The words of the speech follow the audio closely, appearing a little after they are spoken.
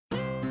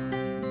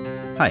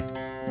Hi,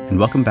 and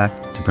welcome back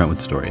to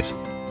Brentwood Stories.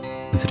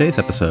 In today's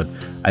episode,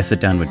 I sit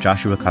down with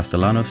Joshua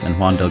Castellanos and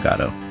Juan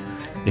Delgado.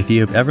 If you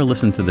have ever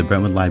listened to the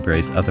Brentwood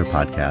Library's other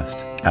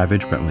podcast,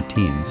 Average Brentwood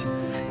Teens,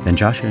 then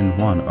Joshua and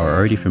Juan are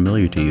already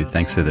familiar to you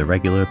thanks to their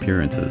regular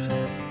appearances.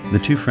 The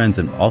two friends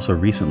have also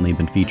recently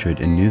been featured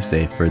in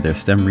Newsday for their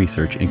STEM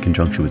research in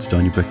conjunction with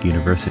Stony Brook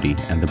University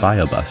and the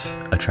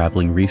BioBus, a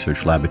traveling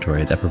research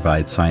laboratory that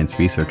provides science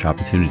research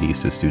opportunities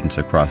to students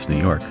across New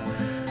York.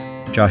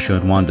 Joshua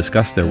and Juan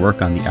discuss their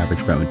work on the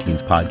Average Brentwood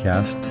Teens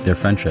podcast, their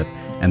friendship,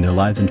 and their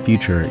lives and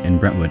future in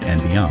Brentwood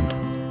and beyond.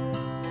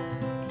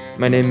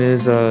 My name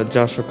is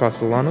Joshua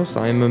Castellanos.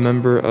 I am a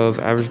member of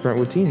Average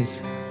Brentwood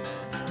Teens.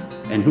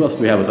 And who else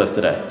do we have with us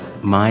today?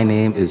 My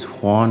name is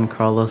Juan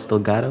Carlos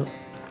Delgado.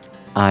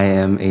 I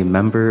am a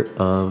member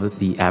of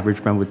the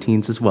Average Brentwood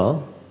Teens as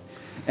well.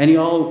 And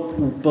you all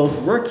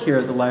both work here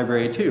at the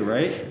library too,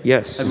 right?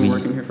 Yes. Have been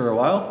working here for a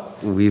while?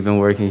 We've been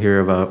working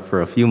here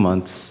for a few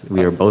months.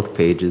 We are both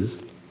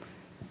pages.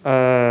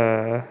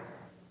 What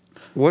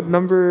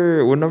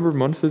number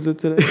month is it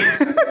today?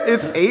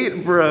 It's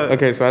 8, bro.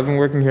 Okay, so I've been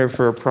working here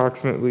for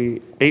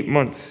approximately 8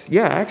 months.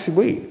 Yeah, actually,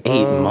 wait.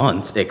 8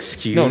 months?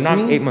 Excuse me? No,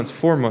 not 8 months,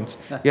 4 months.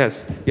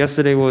 Yes.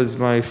 Yesterday was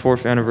my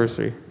 4th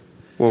anniversary.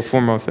 Well,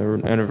 4-month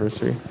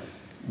anniversary.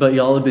 But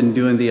y'all have been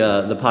doing the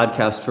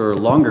podcast for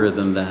longer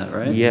than that,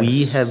 right? Yes.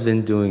 We have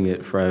been doing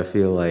it for, I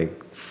feel like,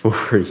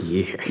 4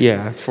 years.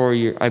 Yeah, 4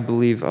 years. I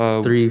believe.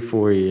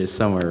 3-4 years,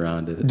 somewhere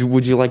around it.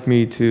 Would you like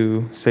me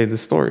to say the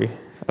story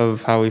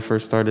of how we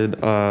first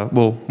started,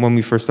 when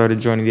we first started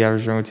joining the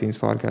Average Brentwood Teens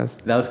podcast?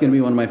 That was going to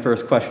be one of my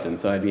first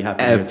questions, so I'd be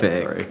happy to hear the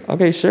story.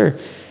 Okay, sure.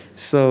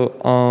 So,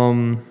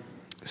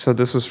 so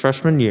this was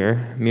freshman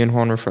year. Me and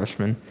Juan were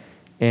freshmen.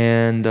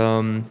 And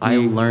I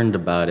learned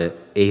about it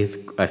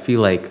I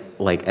feel like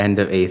end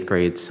of 8th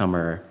grade,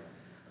 summer.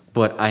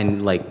 But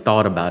I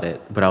thought about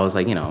it, but I was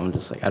like, I'm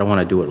just like, I don't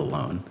want to do it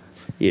alone.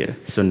 Yeah.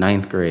 So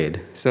 9th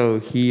grade. So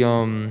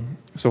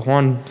so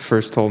Juan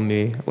first told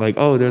me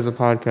there's a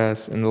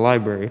podcast in the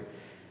library,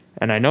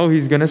 and I know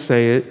he's gonna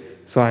say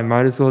it, so I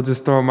might as well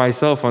just throw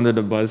myself under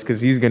the bus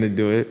because he's gonna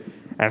do it.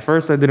 At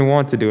first, I didn't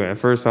want to do it. At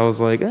first, I was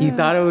like, He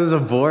thought it was a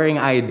boring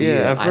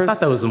idea. Yeah, I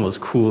thought that was the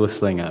most coolest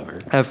thing ever.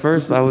 At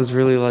first, I was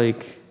really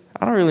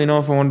I don't really know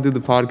if I want to do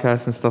the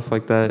podcast and stuff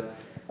like that.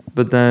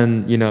 But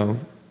then,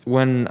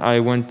 when I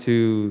went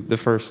to the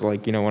first,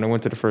 when I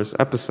went to the first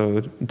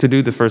episode, to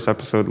do the first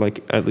episode,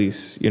 at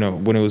least,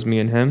 when it was me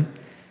and him,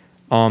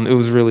 it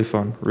was really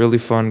fun. Really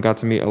fun. Got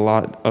to meet a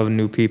lot of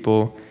new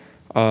people.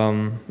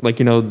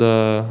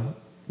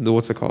 The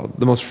what's it called?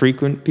 The most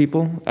frequent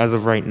people, as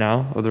of right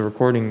now, of the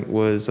recording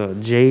was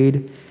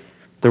Jade.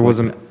 There was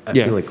I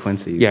feel like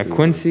Quincy. Yeah,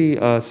 Quincy,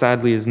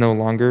 sadly, is no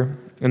longer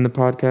in the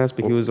podcast,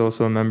 but he was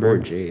also a member. Or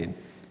Jade.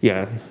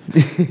 Yeah.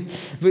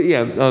 But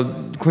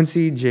yeah,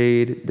 Quincy,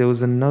 Jade. There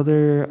was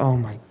another, oh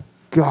my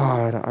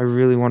God, I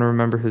really want to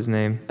remember his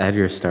name.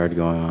 Edgar started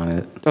going on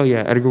it. Oh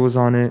yeah, Edgar was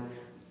on it.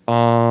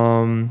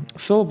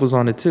 Philip was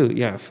on it too.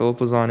 Yeah,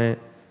 Philip was on it.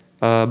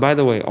 By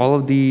the way, all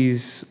of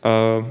these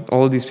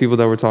people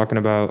that we're talking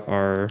about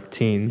are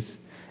teens.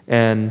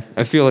 And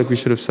I feel like we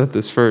should have said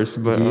this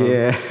first, but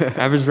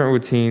Average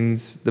Brentwood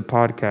Teens, the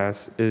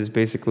podcast, is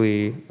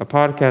basically a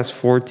podcast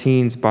for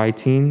teens by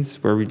teens,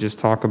 where we just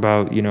talk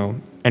about,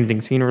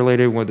 anything teen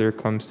related, whether it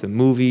comes to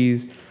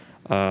movies,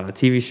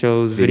 TV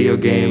shows, video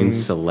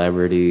games,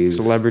 celebrities,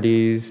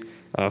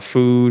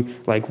 food.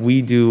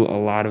 We do a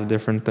lot of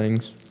different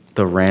things.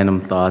 The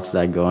random thoughts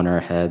that go in our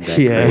head that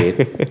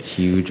create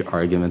huge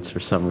arguments for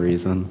some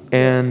reason.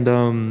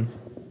 And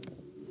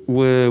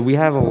we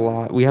have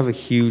a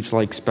huge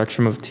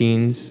spectrum of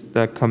teens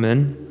that come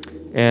in,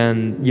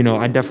 and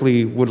I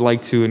definitely would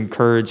like to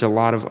encourage a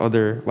lot of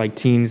other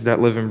teens that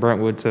live in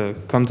Brentwood to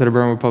come to the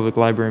Brentwood Public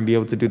Library and be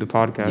able to do the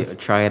podcast. Yeah,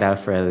 try it out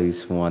for at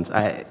least once.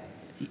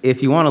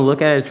 If you want to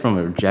look at it from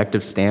an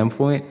objective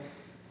standpoint,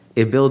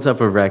 it builds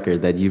up a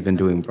record that you've been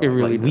doing. It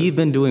really does. We've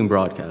been doing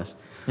broadcasts.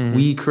 Mm-hmm.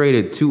 We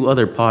created 2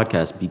 other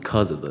podcasts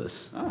because of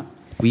this.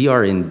 We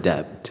are in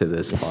debt to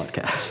this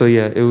podcast. So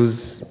yeah, it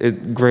was a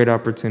great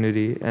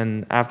opportunity.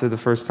 And after the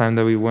first time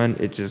that we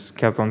went, it just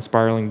kept on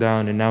spiraling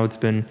down. And now it's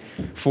been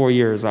 4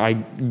 years. I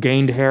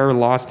gained hair,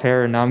 lost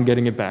hair, and now I'm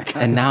getting it back.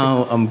 And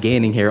now I'm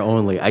gaining hair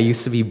only. I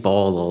used to be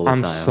bald all the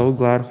time. I'm so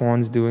glad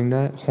Juan's doing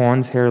that.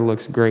 Juan's hair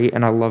looks great,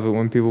 and I love it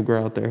when people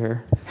grow out their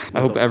hair.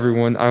 I hope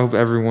everyone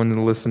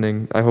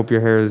listening, I hope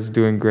your hair is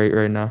doing great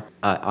right now.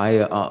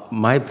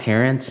 My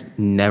parents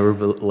never,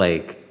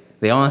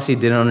 they honestly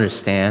didn't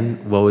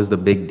understand what was the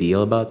big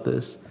deal about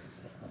this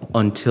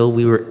until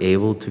we were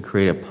able to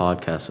create a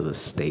podcast with a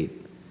state.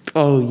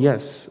 Oh,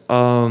 yes.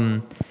 A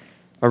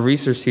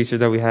research teacher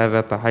that we have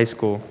at the high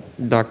school,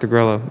 Dr.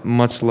 Grella,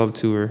 much love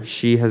to her.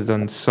 She has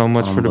done so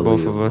much for the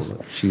both of us.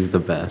 She's the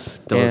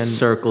best. Those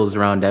circles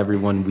around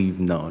everyone we've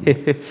known.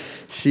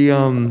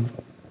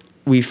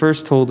 We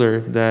first told her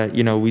that,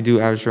 we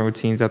do Average Brentwood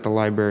Teens at the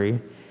library.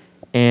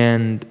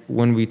 And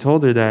when we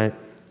told her that,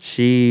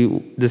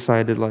 she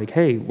decided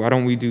hey, why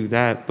don't we do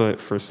that,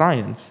 but for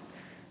science?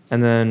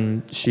 And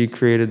then she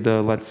created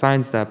the Let's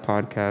Science That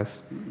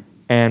podcast.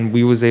 and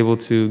we was able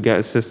to get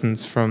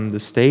assistance from the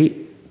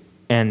state.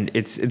 And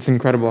it's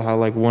incredible how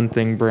like one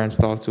thing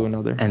branched off to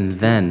another. And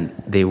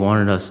then they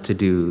wanted us to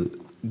do,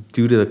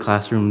 due to the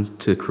Classroom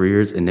to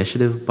Careers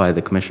initiative by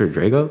the Commissioner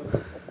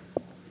Drago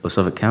of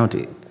Suffolk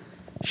County,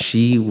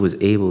 she was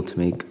able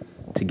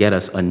to get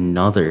us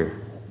another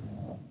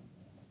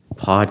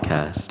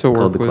podcast To work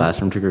called the with.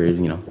 Classroom to Careers,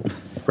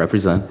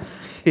 represent.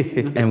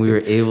 And we were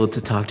able to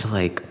talk to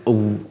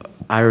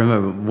I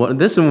remember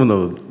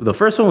the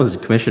first one was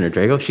Commissioner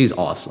Drago. She's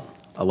awesome.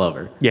 I love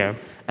her. Yeah.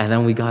 And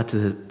then we got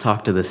to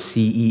talk to the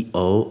CEO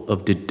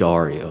of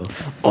Daddario.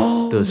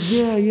 Oh, The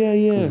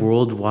yeah.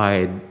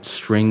 worldwide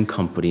string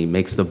company,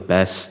 makes the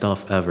best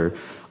stuff ever.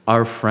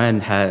 Our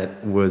friend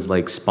was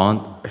like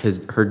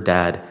her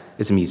dad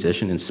is a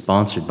musician and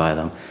sponsored by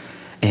them,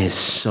 and it's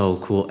so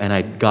cool. And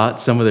I got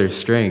some of their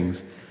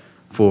strings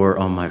for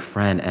my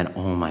friend, and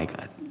oh my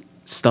god,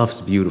 stuff's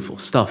beautiful.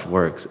 Stuff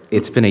works.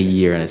 It's been a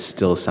year and it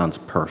still sounds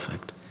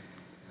perfect.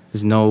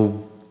 There's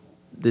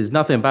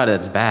nothing about it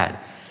that's bad.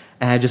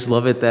 And I just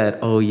love it that,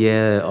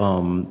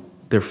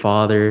 their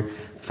father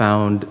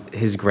found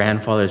his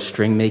grandfather's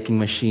string making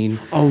machine.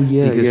 Oh,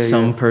 yeah, because yeah,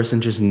 some yeah.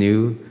 person just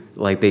knew,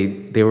 like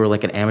they were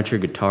like an amateur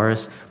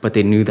guitarist, but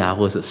they knew that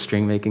was a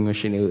string making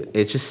machine.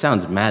 It just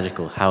sounds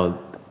magical how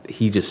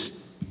he just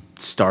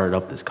started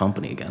up this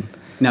company again.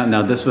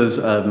 Now this was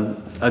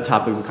a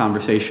topic of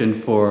conversation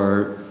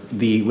for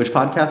which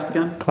podcast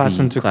again?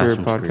 Classroom to Career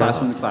Classroom to Career. podcast.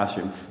 Classroom to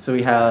Classroom. So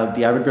we have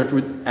the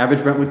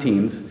average Brentwood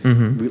teens.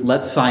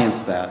 Let's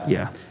science that.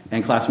 Yeah.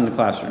 And Classroom to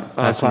Classroom.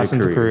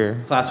 Classroom to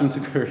Career. Classroom to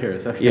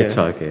Careers. Okay. Yeah. It's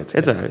okay.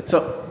 It's all right.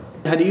 So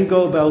how do you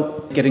go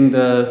about getting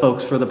the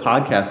folks for the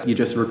podcast? You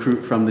just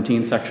recruit from the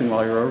teen section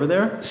while you're over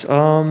there?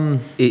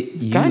 It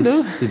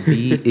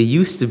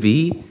used to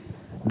be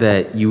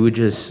that you would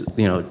just,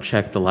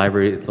 check the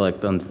library,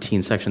 like on the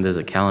teen section, there's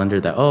a calendar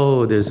that,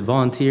 there's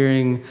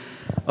volunteering,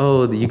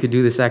 you could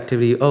do this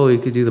activity, you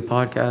could do the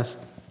podcast.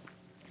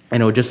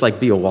 And it would just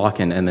like be a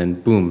walk-in, and then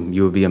boom,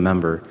 you would be a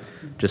member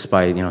just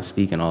by,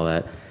 speaking all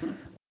that.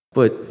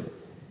 But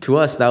to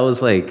us, that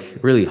was like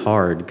really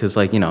hard because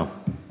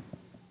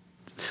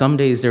some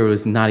days there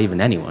was not even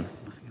anyone.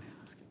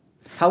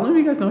 How long have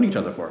you guys known each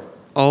other for?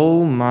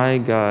 Oh my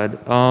God.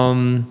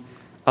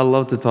 I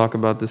love to talk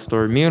about this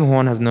story. Me and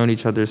Juan have known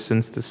each other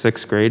since the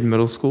 6th grade,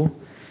 middle school.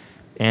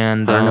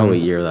 And I don't know what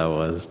year that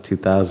was.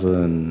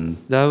 2000.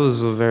 that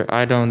was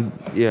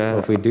yeah.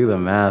 If we do the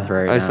math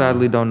right now. I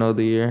sadly don't know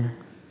the year.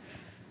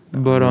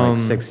 But like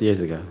 6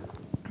 years ago,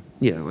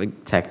 yeah,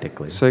 like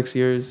technically. 6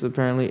 years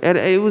apparently. And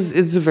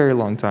it's a very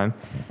long time.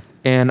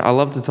 And I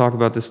love to talk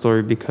about this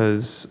story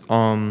because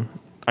I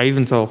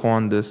even tell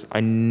Juan this.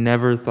 I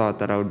never thought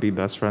that I would be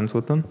best friends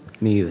with him.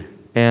 Me either.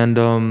 And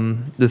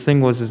the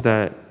thing is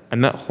that I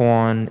met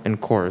Juan in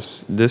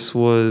chorus. This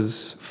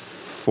was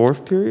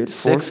 4th period?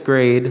 6th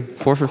grade,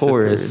 4th or 5th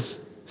chorus,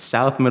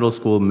 South Middle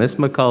School. Miss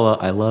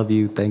McCullough, I love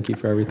you. Thank you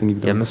for everything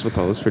you've done. Yeah, Miss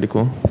McCall was pretty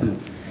cool.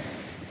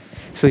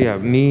 So yeah,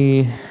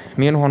 me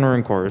and Juan were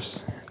in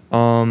chorus.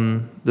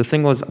 The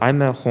thing was, I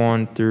met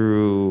Juan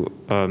through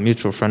a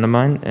mutual friend of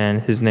mine,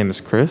 and his name is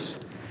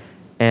Chris.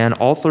 And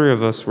all 3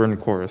 of us were in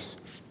chorus.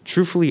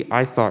 Truthfully,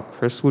 I thought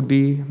Chris would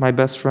be my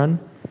best friend.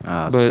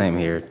 Same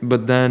here.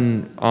 But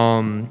then,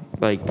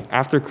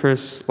 after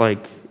Chris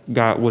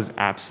was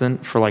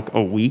absent for like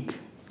a week,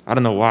 I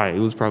don't know why. He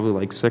was probably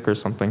like sick or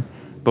something.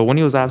 But when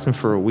he was absent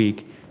for a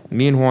week,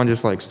 me and Juan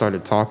just like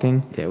started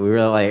talking. Yeah, we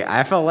were like,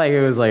 I felt like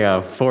it was like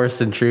a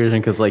forced intrusion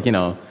because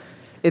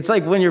it's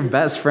like when your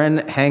best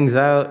friend hangs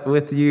out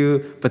with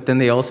you, but then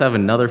they also have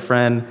another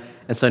friend.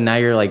 And so now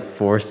you're like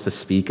forced to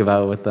speak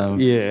about it with them.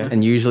 Yeah.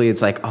 And usually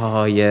it's like,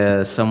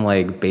 some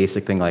like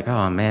basic thing like,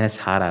 oh man, it's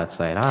hot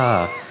outside.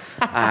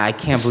 I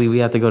can't believe we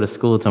have to go to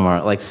school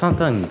tomorrow. Like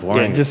something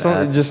boring.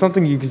 Yeah, just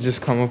something you could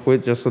just come up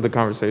with just so the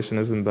conversation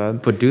isn't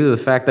bad. But due to the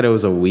fact that it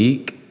was a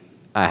week,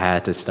 I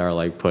had to start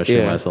like pushing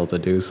Yeah. myself to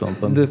do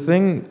something. The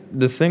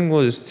thing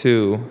was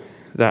too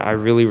that I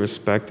really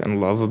respect and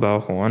love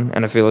about Juan,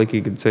 and I feel like he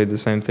could say the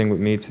same thing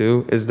with me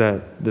too, is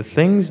that the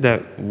things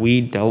that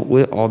we dealt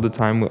with all the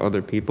time with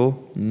other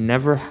people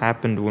never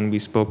happened when we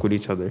spoke with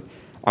each other.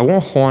 I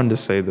want Juan to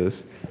say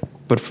this,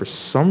 but for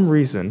some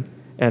reason,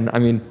 and I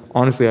mean,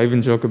 honestly, I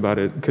even joke about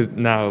it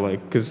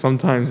because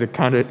sometimes it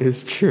kind of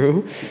is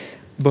true,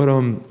 but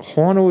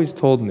Juan always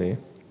told me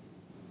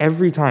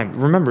every time,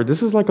 remember,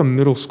 this is like a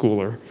middle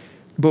schooler,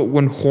 but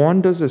when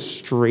Juan does a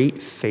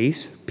straight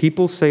face,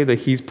 people say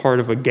that he's part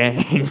of a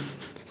gang.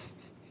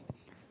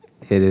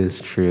 It is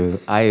true.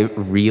 I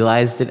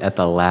realized it at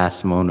the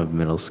last moment of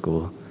middle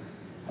school.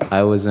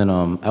 I was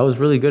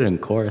really good in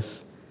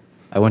chorus.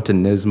 I went to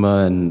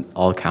NYSMA and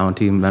All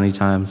County many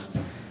times.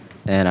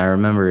 And I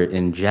remember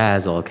in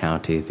jazz All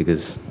County,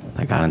 because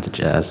I got into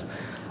jazz,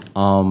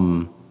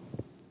 I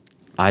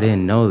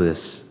didn't know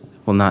this.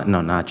 Well,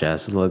 not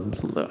jazz. One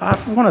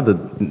of the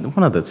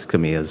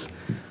Scamias.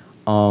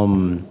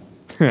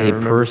 A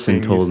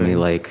person told me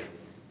like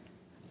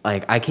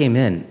I came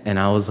in and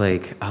I was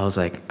late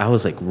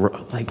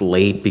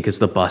because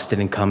the bus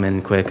didn't come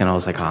in quick, and I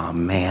was like, oh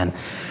man.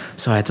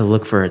 So I had to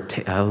look for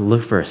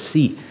a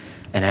seat,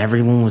 and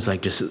everyone was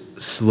like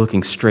just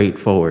looking straight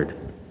forward.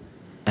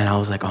 And I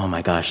was like, oh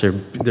my gosh,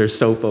 they're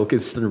so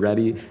focused and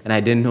ready, and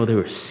I didn't know they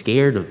were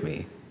scared of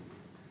me.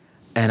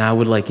 And I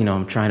would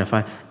I'm trying to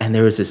find, and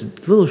there was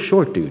this little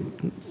short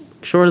dude,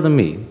 shorter than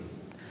me,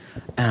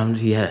 and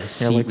he had a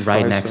seat like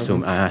right 5'7". next to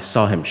him, and I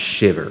saw him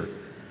shiver,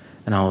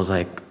 and I was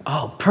like,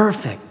 oh,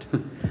 perfect.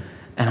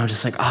 And I'm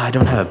just like, oh, I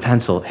don't have a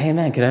pencil. Hey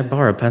man, could I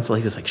borrow a pencil?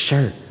 He was like,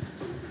 sure.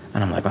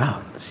 And I'm like,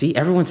 wow, see,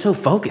 everyone's so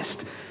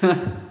focused.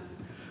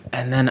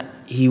 And then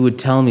he would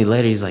tell me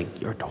later, he's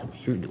like,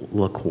 you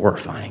look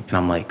horrifying. And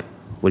I'm like,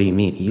 what do you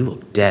mean? You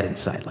look dead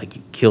inside, like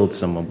you killed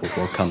someone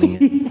before coming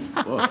in.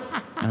 And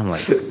I'm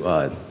like,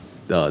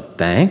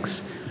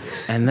 thanks.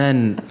 And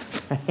then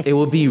it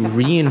would be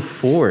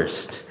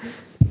reinforced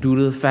due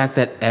to the fact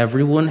that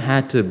everyone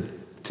had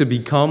to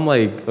become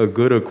like a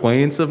good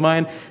acquaintance of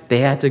mine.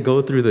 They had to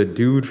go through the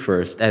dude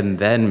first and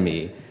then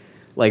me.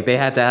 Like they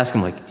had to ask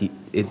him, like,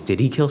 did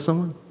he kill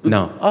someone?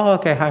 No. Oh,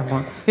 okay, hi,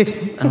 Juan.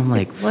 And I'm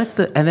like, what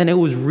the? And then it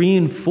was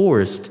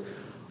reinforced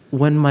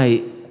when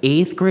my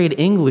 8th grade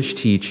English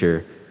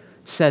teacher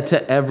said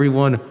to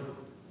everyone,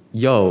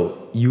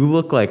 yo, you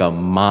look like a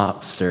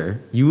mobster.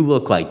 You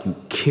look like you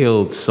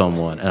killed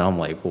someone. And I'm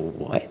like, well,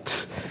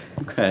 what?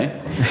 Okay.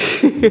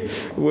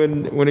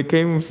 When it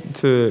came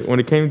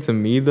to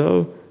me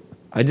though,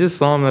 I just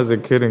saw him as a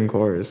kid in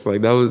chorus.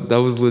 Like that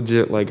was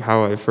legit like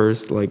how I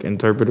first like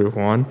interpreted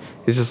Juan.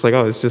 It's just like,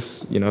 oh, it's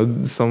just,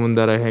 someone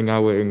that I hang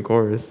out with in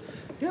chorus.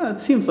 Yeah,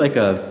 it seems like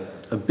a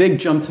big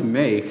jump to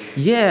make.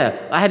 Yeah,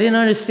 I didn't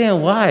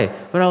understand why.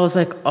 But I was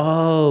like,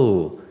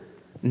 oh,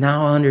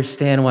 now I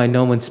understand why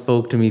no one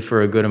spoke to me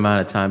for a good amount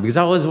of time. Because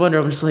I always wonder,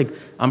 I'm just like,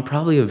 I'm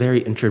probably a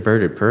very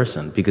introverted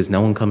person because no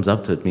one comes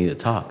up to me to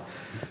talk.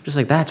 Just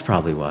like, that's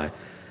probably why.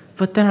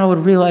 But then I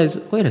would realize,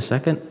 wait a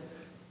second.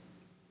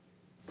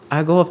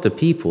 I go up to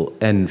people,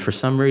 and for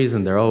some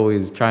reason, they're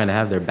always trying to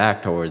have their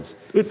back towards.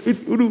 I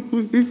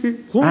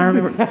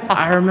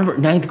remember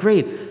 9th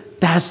grade.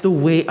 That's the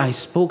way I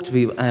spoke to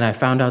people, and I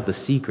found out the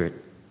secret.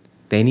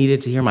 They needed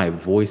to hear my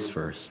voice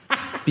first.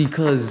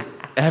 Because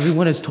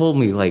everyone has told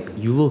me, like,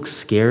 you look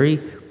scary,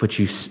 but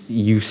you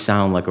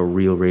sound like a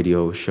real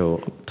radio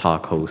show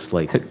talk host.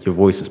 Like, your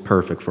voice is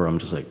perfect for it. I'm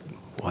just like,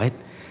 what?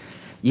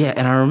 Yeah,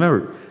 and I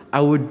remember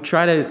I would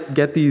try to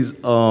get these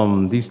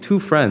 2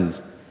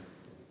 friends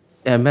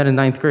I met in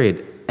 9th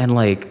grade, and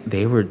like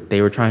they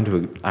were trying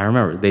to. I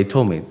remember they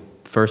told me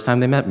first time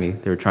they met me,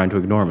 they were trying to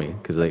ignore me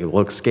because they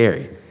looked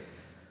scary.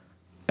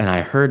 And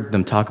I heard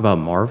them talk about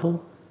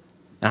Marvel,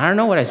 and I don't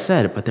know what I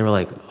said, but they were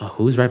like, oh,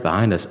 "Who's right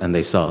behind us?" And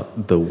they saw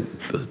the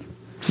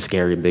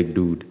scary big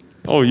dude.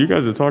 Oh, you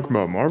guys are talking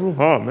about Marvel?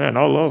 Oh man,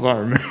 I love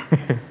Iron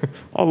Man.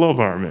 I love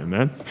Iron Man,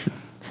 man.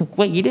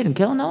 Wait, you didn't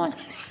kill no one?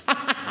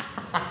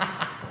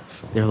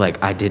 They're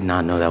like, I did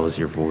not know that was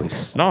your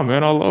voice. No,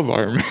 man, I love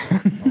Iron Man.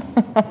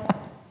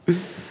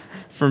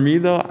 For me,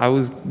 though, I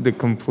was the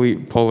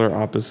complete polar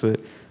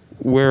opposite.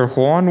 Where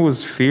Juan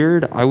was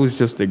feared, I was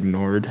just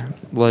ignored.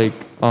 Like,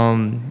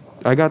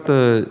 I got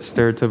the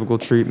stereotypical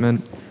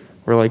treatment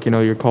where, like,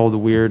 you're called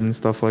weird and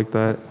stuff like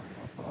that.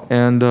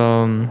 And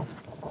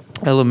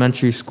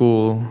elementary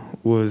school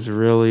was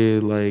really,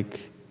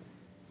 like,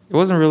 it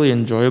wasn't really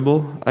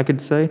enjoyable, I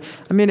could say.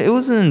 I mean, it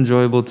wasn't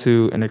enjoyable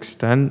to an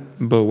extent,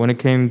 but when it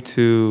came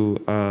to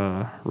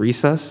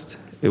recess,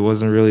 it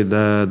wasn't really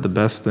the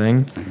best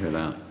thing. I hear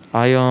that.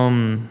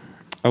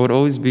 I would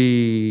always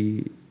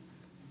be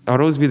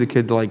the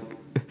kid, like,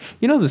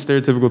 the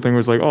stereotypical thing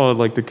was like, oh,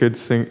 like the kids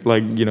sing,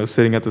 like,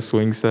 sitting at the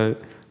swing set,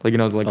 like,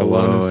 like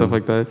alone and stuff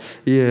like that.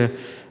 Yeah.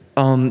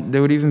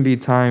 There would even be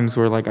times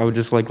where like I would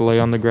just like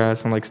lay on the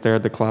grass and like stare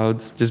at the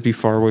clouds, just be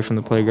far away from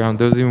the playground.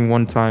 There was even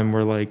one time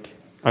where like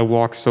I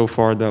walked so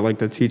far that like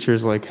the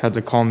teachers like had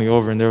to call me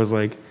over, and they was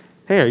like,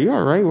 hey, are you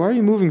all right? Why are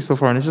you moving so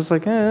far? And it's just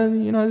like, I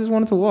just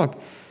wanted to walk.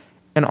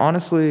 And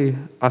honestly,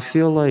 I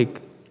feel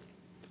like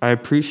I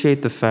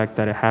appreciate the fact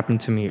that it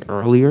happened to me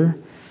earlier,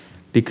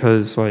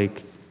 because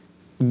like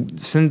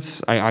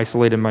since I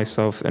isolated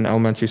myself in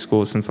elementary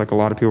school, since like a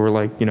lot of people were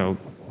like,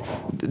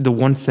 the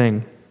one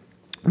thing,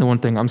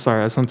 I'm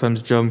sorry, I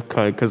sometimes jump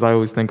cut because I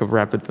always think of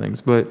rapid things,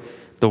 but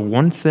the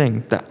one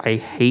thing that I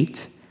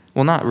hate,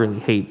 well, not really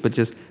hate, but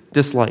just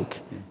dislike,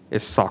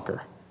 is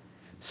soccer.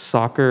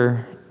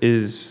 Soccer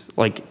is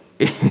like,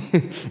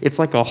 it's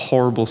like a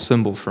horrible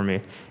symbol for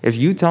me. If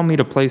you tell me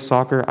to play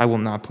soccer, I will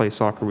not play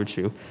soccer with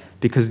you,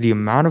 because the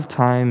amount of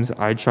times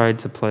I tried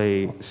to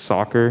play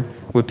soccer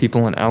with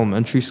people in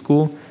elementary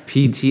school,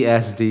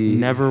 PTSD.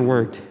 Never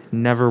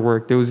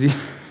worked. It was,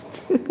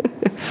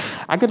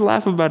 I could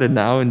laugh about it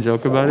now and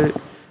joke about it,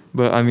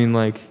 but I mean,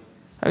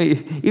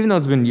 even though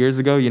it's been years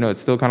ago, it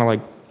still kind of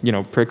like,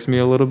 pricks me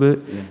a little bit.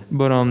 Yeah.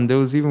 But there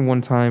was even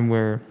one time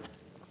where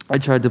I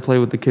tried to play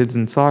with the kids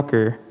in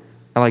soccer,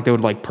 and like they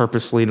would like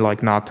purposely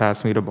like not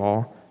pass me the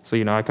ball. So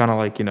I kind of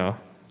like I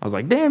was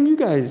like, damn, you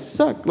guys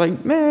suck.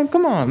 Like, man,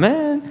 come on,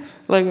 man.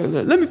 Like,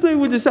 let me play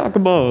with the soccer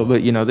ball.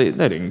 But they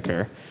didn't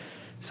care.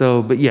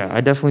 So, but yeah,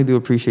 I definitely do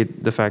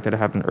appreciate the fact that it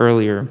happened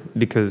earlier,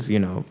 because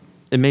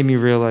it made me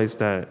realize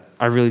that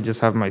I really just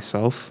have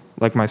myself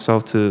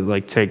to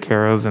like take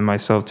care of and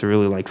myself to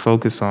really like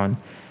focus on.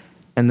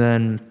 And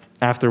then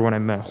after when I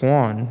met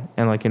Juan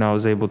and like, I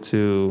was able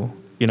to,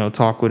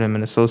 talk with him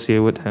and associate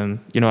with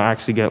him,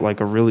 actually get like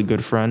a really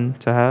good friend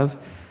to have,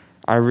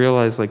 I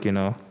realized like,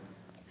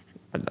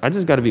 I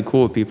just got to be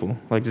cool with people.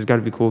 Like, just got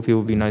to be cool with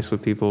people, be nice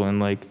with people. And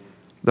like,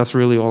 that's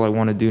really all I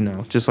want to do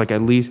now. Just like,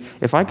 at least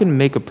if I can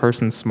make a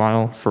person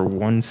smile for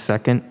 1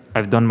 second,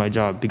 I've done my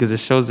job, because it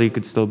shows that you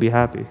could still be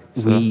happy.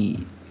 So.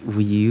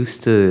 We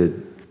used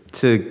to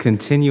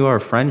continue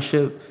our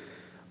friendship.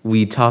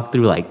 We talked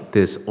through like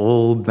this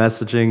old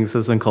messaging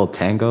system called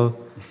Tango.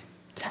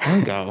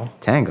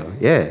 Tango,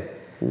 yeah.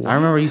 What? I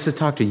remember I used to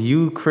talk to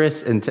you,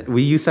 Chris, and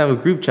we used to have a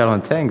group chat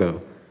on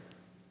Tango.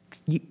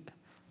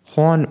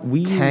 Juan,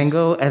 we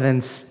Tango used and then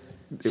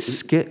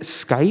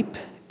Skype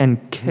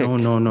and Kik.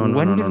 No.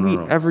 When did we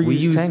ever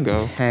use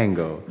Tango?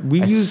 Tango.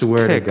 We used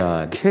swear Kik. to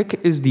God. Kik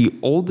is the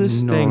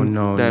oldest thing.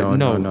 No.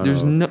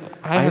 There's no.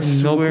 I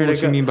have no clue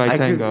what you mean by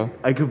Tango.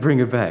 I could bring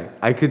it back.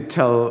 I could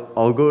tell.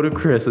 I'll go to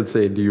Chris and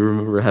say, "Do you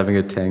remember having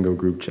a Tango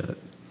group chat?"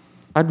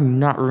 I do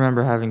not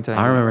remember having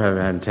Tango. I remember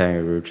having a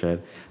Tango group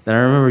chat. Then I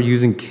remember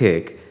using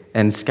Kik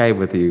and Skype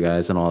with you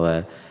guys and all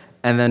that.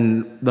 And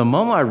then the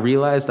moment I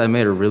realized I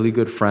made a really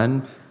good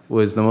friend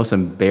was the most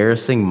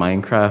embarrassing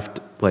Minecraft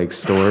like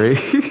story.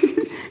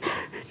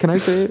 Can I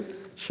say it?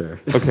 Sure.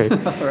 Okay.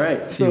 All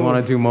right. So you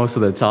want to do most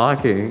of the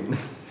talking?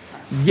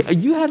 Yeah,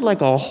 you had like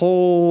a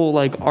whole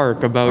like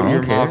arc about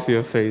your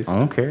mafia face. I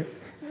don't care.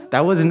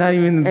 That was not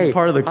even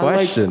part of the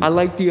question. I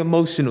like the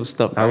emotional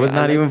stuff. That was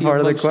not even part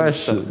of the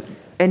question. Stuff.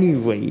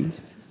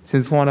 Anyways,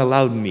 since Juan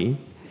allowed me,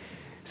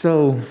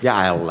 so yeah,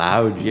 I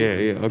allowed you.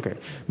 Yeah, okay.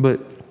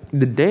 But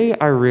the day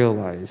I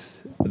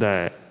realized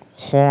that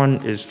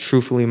Juan is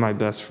truthfully my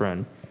best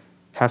friend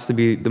has to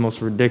be the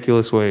most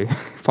ridiculous way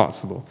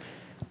possible.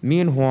 Me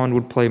and Juan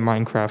would play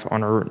Minecraft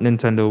on our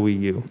Nintendo Wii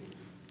U.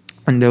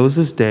 And there was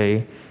this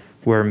day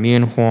where me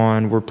and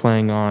Juan were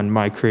playing on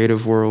My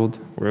Creative World,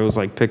 where it was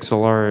like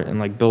pixel art and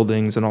like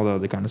buildings and all the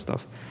other kind of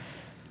stuff.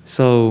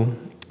 So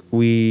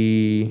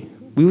we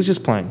was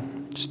just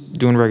playing, just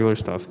doing regular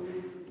stuff.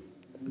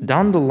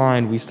 Down the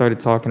line, we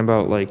started talking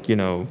about like,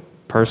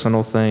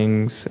 personal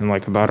things and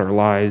like about our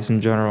lives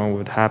in general,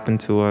 what happened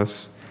to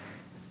us.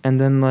 And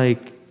then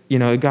like,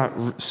 it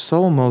got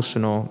so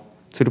emotional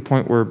to the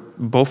point where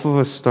both of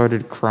us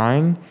started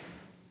crying.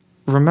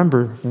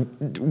 Remember,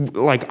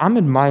 like I'm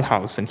in my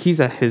house and he's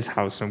at his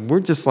house and we're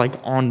just like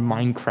on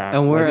Minecraft.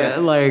 And we're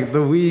like the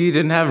Wii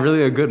didn't have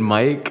really a good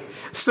mic.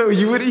 So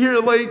you would hear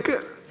like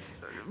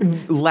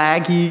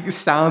laggy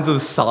sounds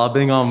of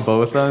sobbing on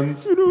both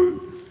ends.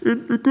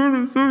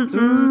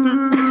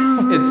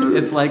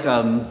 It's like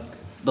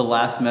the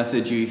last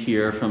message you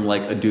hear from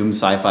like a doomed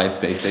sci-fi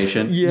space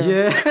station.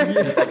 Yeah.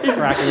 Just like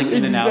crackling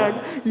in and out.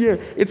 Yeah,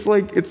 it's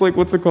like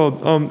what's it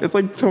called? It's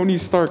like Tony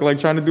Stark like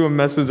trying to do a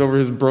message over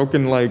his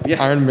broken like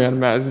Iron Man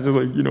mask. Just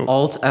like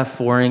Alt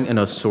F4ing in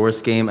a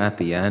Source game at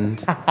the end.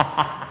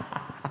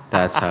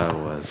 That's how it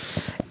was.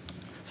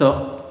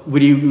 So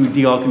do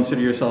you all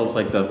consider yourselves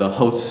like the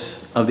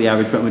hosts of the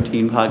Average Brentwood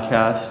Teen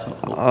podcast?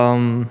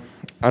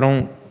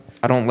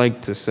 I don't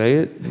like to say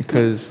it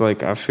because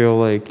like I feel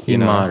like he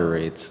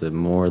moderates it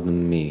more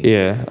than me.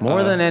 Yeah,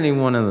 more than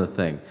anyone in the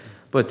thing.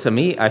 But to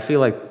me, I feel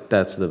like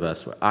that's the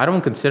best way. I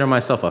don't consider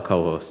myself a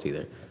co-host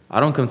either.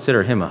 I don't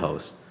consider him a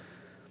host.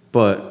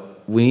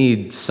 But we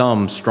need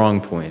some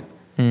strong point.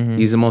 Mm-hmm.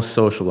 He's the most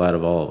social out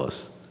of all of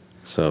us.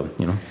 So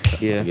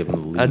yeah, give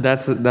him the lead.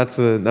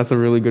 That's a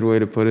really good way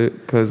to put it.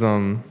 Because I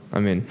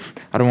mean,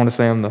 I don't want to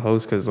say I'm the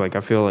host because like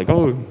I feel like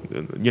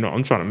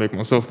I'm trying to make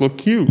myself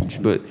look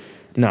huge, but.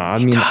 No, I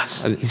mean,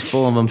 he's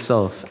full of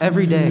himself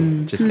every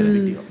day. Just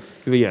kidding.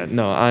 But yeah,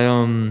 no,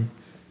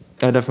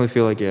 I definitely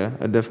feel like I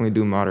definitely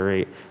do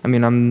moderate. I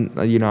mean, I'm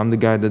the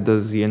guy that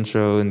does the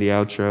intro and the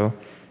outro.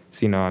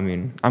 So I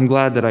mean, I'm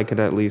glad that I could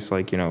at least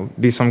like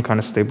be some kind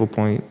of stable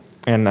point,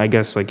 and I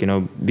guess like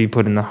be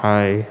put in the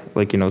high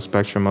like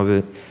spectrum of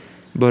it.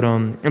 But I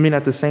mean,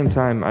 at the same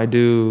time, I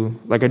do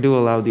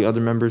allow the other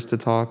members to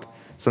talk.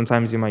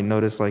 Sometimes you might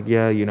notice like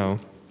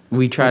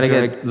we try to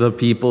get the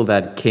people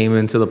that came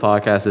into the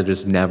podcast that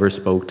just never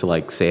spoke to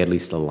like say at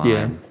least a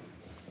line.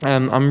 Yeah.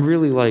 I'm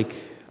really like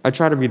I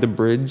try to be the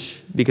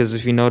bridge because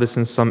if you notice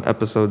in some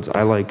episodes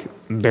I like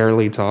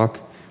barely talk.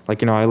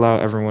 Like I allow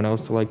everyone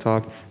else to like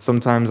talk.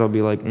 Sometimes I'll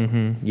be like,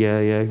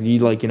 yeah. You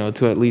like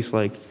to at least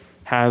like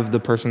have the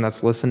person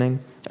that's listening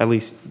at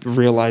least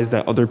realize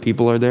that other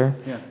people are there.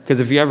 Yeah. Because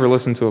if you ever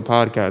listen to a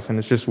podcast and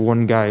it's just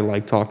one guy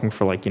like talking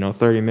for like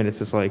 30 minutes,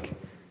 it's like.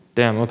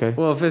 Damn, okay.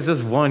 Well, if it's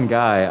just one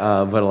guy,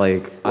 but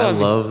like, I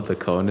love the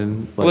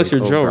Conan unless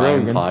you're Joe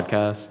Rogan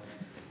podcast.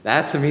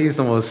 That to me is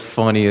the most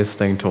funniest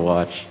thing to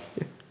watch.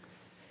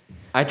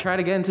 I try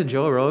to get into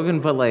Joe Rogan,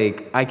 but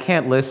like, I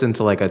can't listen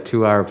to like a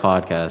 2-hour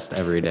podcast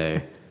every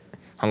day.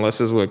 Unless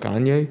it's with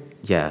Kanye?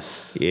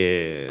 Yes.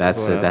 Yeah.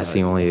 That's it. That's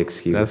the only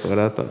excuse. That's what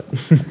I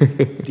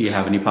thought. Do you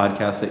have any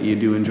podcasts that you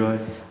do enjoy?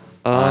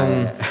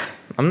 I'm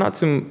not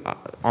too,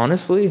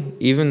 honestly,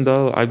 even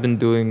though I've been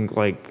doing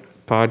like,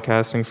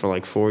 podcasting for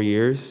like 4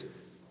 years,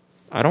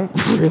 I don't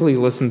really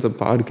listen to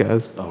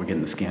podcasts. Oh, we're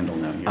getting the scandal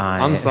now here.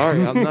 I'm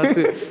sorry. I'm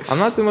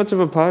not too much of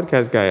a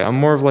podcast guy. I'm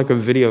more of like a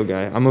video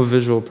guy. I'm a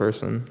visual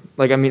person.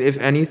 Like, I mean, if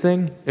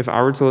anything, if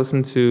I were to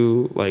listen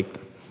to like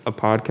a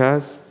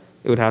podcast,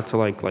 it would have to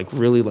like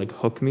really like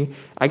hook me.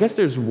 I guess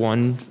there's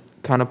one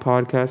kind of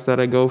podcast that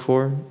I go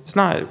for. It's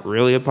not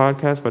really a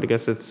podcast, but I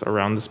guess it's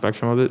around the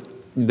spectrum of it.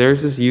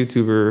 There's this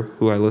YouTuber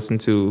who I listen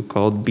to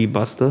called B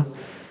Busta.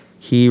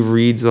 He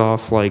reads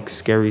off like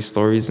scary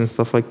stories and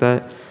stuff like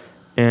that.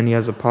 And he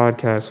has a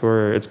podcast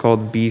where it's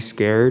called Be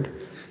Scared.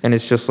 And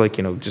it's just like,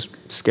 just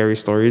scary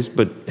stories.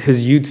 But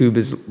his YouTube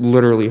is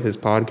literally his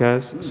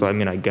podcast. So, I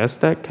mean, I guess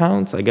that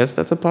counts. I guess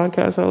that's a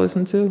podcast I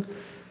listen to.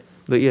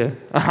 But yeah,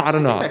 I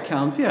don't know. That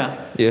counts,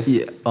 yeah. Yeah.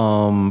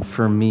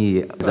 For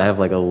me, 'cause I have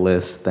like a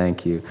list.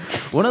 Thank you.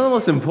 One of the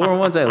most important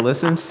ones I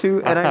listen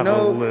to, and I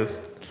know. A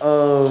list.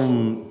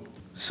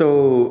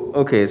 So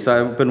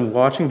I've been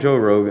watching Joe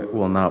Rogan.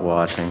 Well, not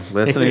watching,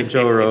 listening to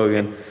Joe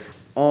Rogan.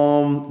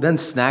 Then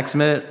Snacks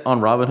Minute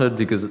on Robinhood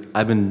because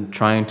I've been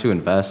trying to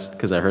invest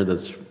because I heard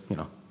that's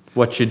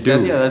what you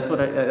do. Yeah, that's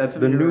that's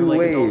The new like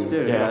wave. adults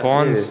do. Yeah,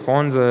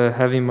 Juan's a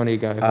heavy money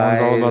guy.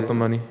 Juan's all about the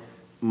money.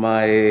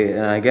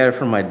 And I get it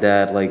from my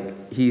dad.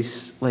 Like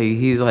he's like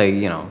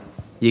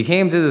you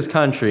came to this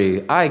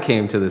country. I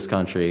came to this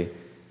country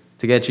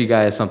to get you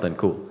guys something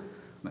cool.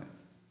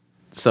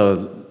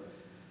 So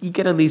you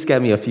could at least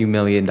get me a few $1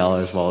 million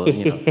while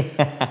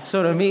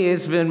So to me,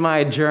 it's been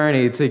my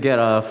journey to get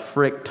a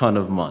frick ton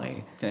of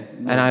money. Okay.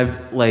 And I've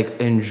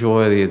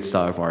enjoy the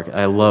stock market.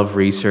 I love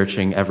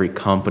researching every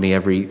company,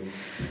 every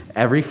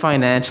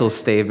financial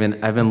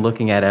statement. I've been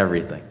looking at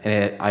everything,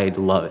 and I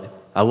love it.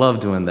 I love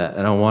doing that,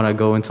 and I want to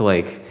go into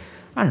I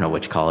don't know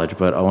which college,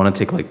 but I want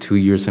to take 2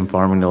 years in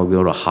farming. I'll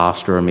go to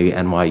Hofstra or maybe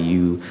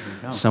NYU,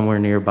 somewhere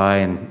nearby,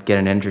 and get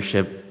an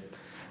internship.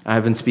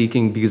 I've been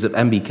speaking because of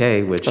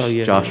MBK, which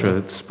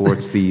Joshua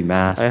sports the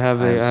mask. I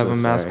have a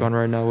mask on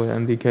right now with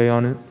MBK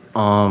on it.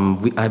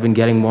 I've been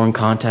getting more in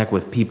contact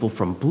with people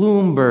from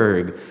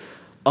Bloomberg,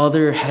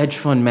 other hedge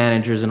fund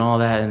managers and all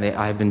that, and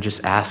I've been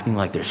just asking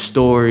their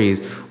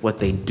stories, what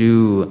they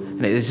do,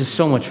 and it's just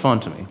so much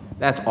fun to me.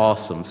 That's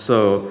awesome.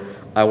 So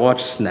I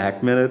watch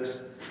Snack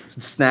Minutes.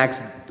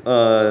 Snacks,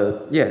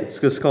 it's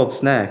just called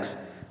Snacks.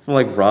 From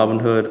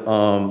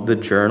Robinhood, the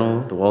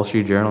Journal, the Wall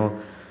Street Journal,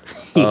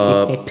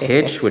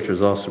 Pitch, which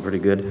was also pretty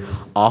good.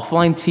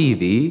 Offline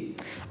TV.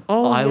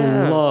 I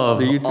love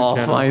the YouTube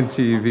Offline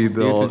channel. TV,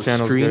 the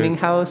YouTube streaming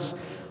great. house.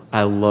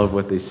 I love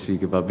what they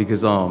speak about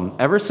because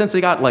ever since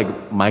they got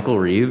Michael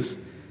Reeves,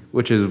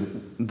 which is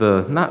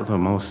the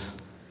most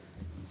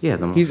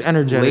He's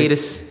energetic.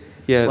 latest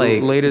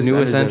latest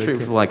newest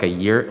energetic, entry for a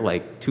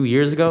year 2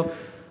 years ago.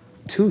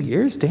 2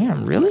 years?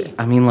 Damn, really?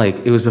 I mean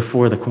it was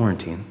before the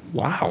quarantine.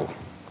 Wow.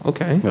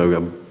 Okay.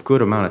 A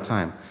good amount of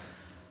time.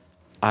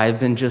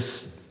 I've been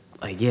just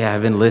I've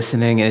been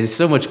listening, and it's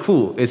so much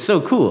cool. It's so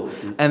cool.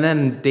 And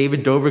then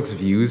David Dobrik's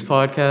Views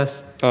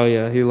podcast. Oh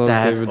yeah, he loves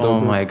David Dobrik.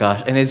 Oh my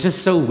gosh. And it's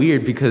just so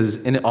weird because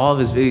in all of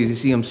his videos you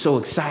see him so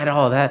excited,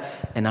 all that,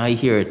 and now you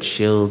hear a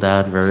chilled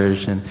out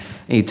version.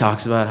 And he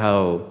talks about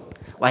how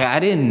I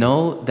didn't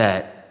know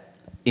that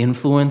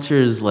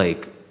influencers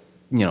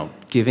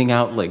giving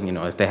out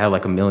if they have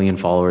 1 million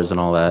followers and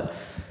all that,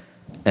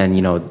 and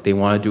they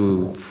want to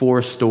do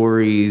 4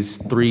 stories,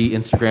 3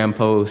 Instagram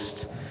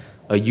posts,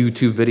 a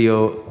YouTube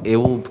video, it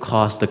will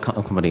cost a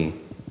company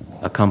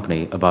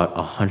about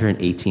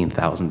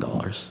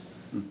 $118,000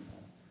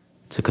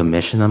 to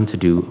commission them to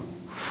do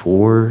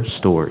 4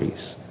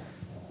 stories,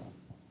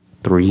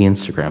 3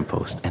 Instagram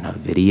posts, and a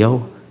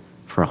video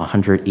for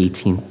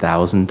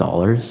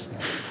 $118,000.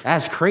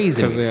 That's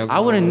crazy. I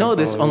wouldn't know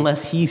this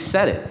unless he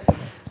said it.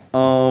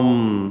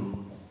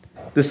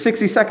 The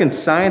 60 Second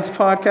Science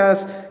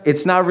podcast,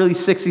 it's not really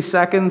 60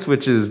 seconds,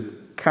 which is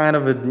kind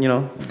of a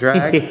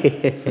drag.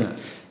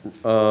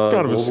 It's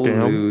kind of a Global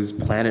scam. News,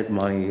 Planet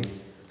Money,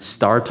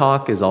 Star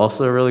Talk is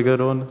also a really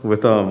good one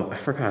with I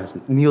forgot his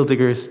Neil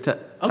deGrasse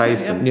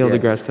Tyson. Neil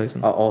deGrasse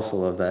Tyson. I also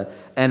love that.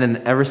 And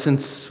then ever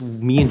since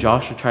me and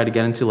Joshua tried to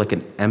get into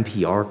an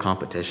NPR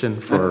competition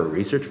for our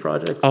research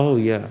project, Oh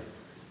yeah.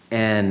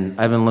 and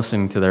I've been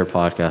listening to their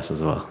podcast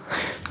as well.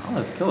 Oh,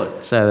 that's killer.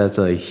 So that's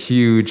a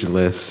huge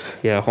list.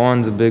 Yeah,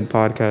 Juan's a big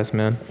podcast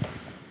man.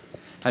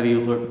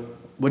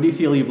 What do you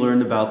feel you've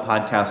learned about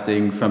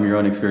podcasting from your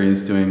own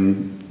experience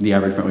doing the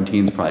Average Brentwood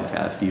Teens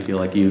podcast? Do you feel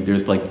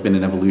there's been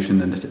an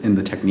evolution in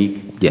the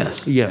technique?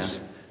 Yes.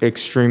 Yes,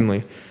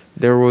 extremely.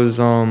 There was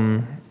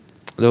one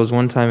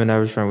time in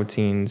Average Brentwood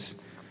Teens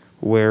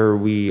where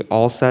we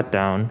all sat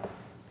down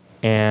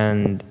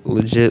and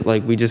legit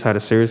we just had a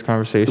serious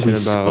conversation We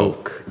about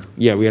spoke.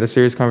 Yeah, we had a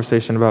serious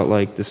conversation about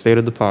the state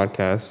of the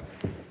podcast,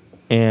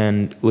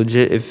 and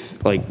legit if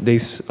they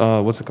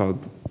what's it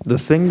called, the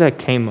thing that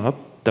came up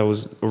that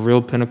was a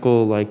real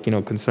pinnacle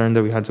concern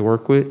that we had to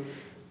work with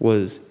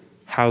was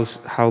how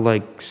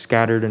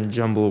scattered and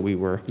jumbled we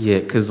were. Yeah,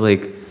 because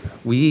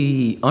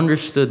we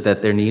understood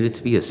that there needed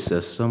to be a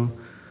system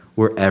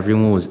where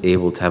everyone was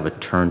able to have a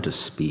turn to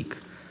speak.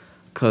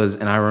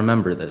 And I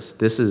remember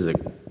this is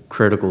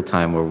critical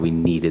time where we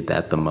needed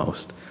that the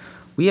most.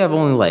 We have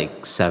only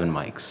like 7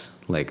 mics.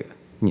 Like,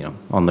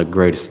 on the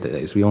greatest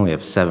days, we only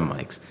have 7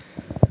 mics.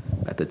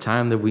 At the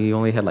time that we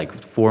only had like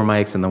 4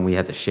 mics, and then we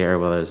had to share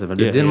with others. But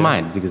I didn't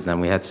mind, because then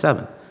we had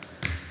 7.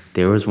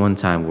 There was one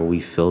time where we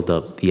filled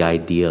up the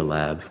Idea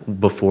Lab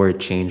before it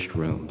changed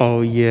rooms.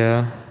 Oh,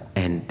 yeah.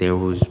 And there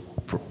was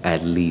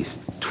at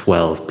least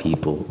 12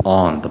 people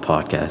on the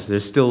podcast.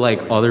 There's still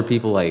like other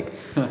people like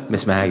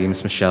Miss Maggie,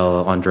 Miss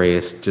Michelle,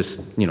 Andreas,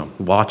 just,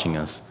 watching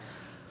us.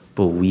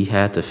 But we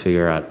had to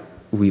figure out,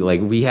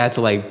 we had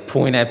to like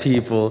point at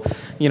people,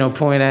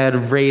 point at,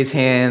 raise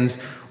hands,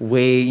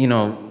 wait,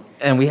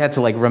 and we had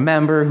to like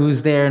remember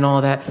who's there and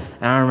all that.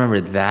 And I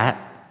remember that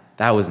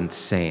was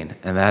insane.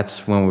 And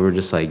that's when we were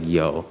just like,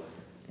 yo,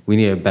 we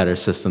need a better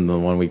system than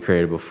the one we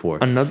created before.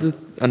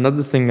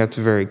 Another thing that's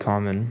very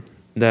common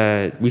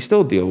that we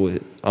still deal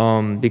with,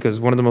 because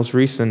one of the most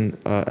recent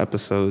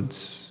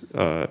episodes,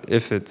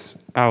 if it's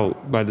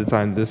out by the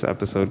time this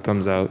episode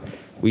comes out,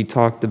 we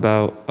talked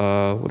about,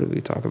 what did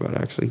we talk about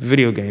actually?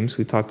 Video games.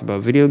 We talked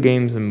about video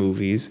games and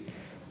movies.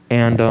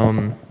 And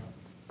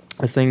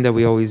a thing that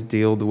we always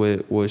dealt with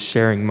was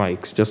sharing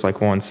mics, just like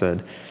Juan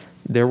said.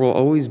 There will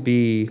always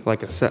be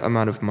like a set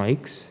amount of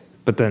mics,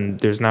 but then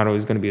there's not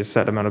always going to be a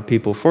set amount of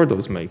people for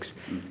those mics.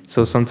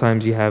 So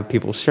sometimes you have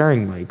people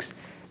sharing mics.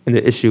 And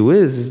the issue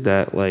is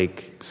that,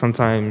 like,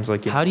 sometimes,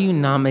 like... How do you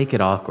not make it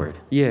awkward?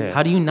 Yeah.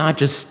 How do you not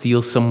just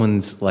steal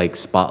someone's, like,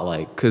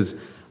 spotlight? Because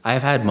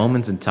I've had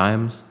moments and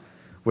times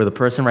where the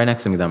person right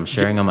next to me that I'm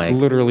sharing a mic...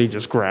 Literally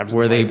just grabs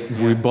where the mic.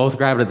 we both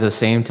grabbed it at the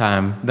same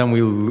time, then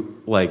we,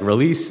 like,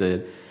 release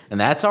it, and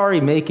that's already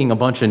making a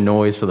bunch of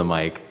noise for the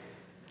mic.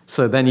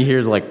 So then you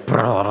hear, like...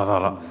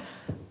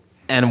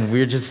 And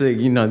we're just, then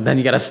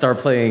you got to start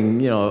playing,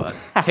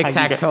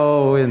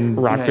 tic-tac-toe and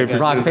rock,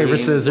 paper,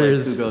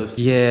 scissors. Like, who goes?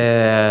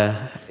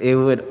 Yeah, it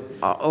would,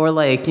 or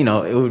like,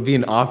 it would be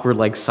an awkward,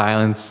 like,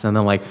 silence, and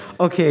then like,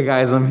 okay,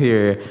 guys, I'm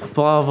here,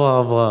 blah,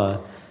 blah, blah.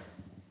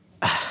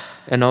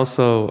 And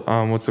also,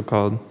 what's it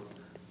called?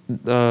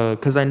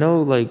 Because I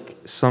know, like,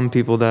 some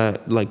people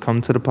that, like,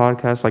 come to the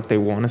podcast, like, they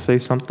want to say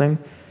something,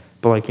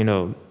 but, like,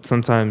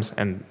 sometimes,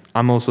 and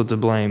I'm also to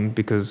blame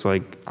because,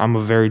 like, I'm a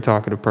very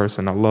talkative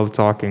person. I love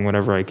talking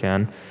whenever I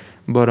can.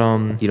 But,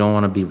 You don't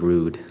want to be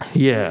rude.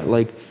 yeah,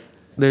 like,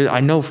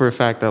 I know for a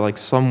fact that, like,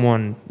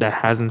 someone that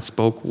hasn't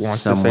spoke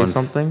wants to say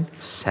something.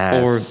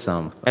 Or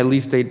something. at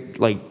least they,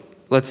 like,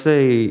 let's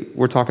say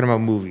we're talking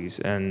about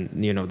movies and,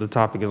 the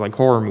topic is, like,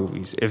 horror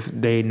movies. If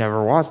they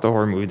never watched a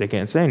horror movie, they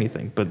can't say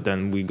anything. But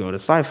then we go to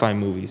sci-fi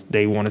movies.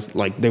 They want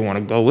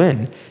to go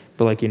in.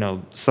 But, like,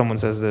 someone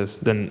says this,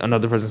 then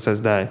another person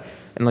says that.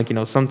 And, like,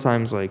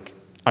 sometimes, like,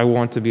 I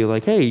want to be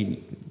like, hey,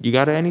 you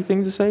got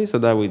anything to say? So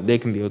that way they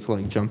can be able to,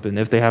 like, jump in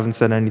if they haven't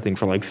said anything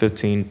for, like,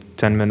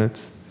 10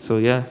 minutes. So,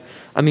 yeah.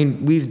 I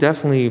mean, we've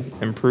definitely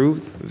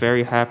improved.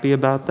 Very happy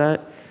about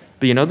that.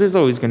 But, there's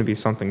always going to be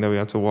something that we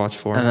have to watch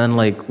for. And then,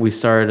 like, we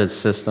started a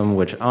system,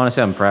 which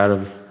honestly I'm proud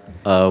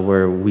of,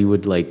 where we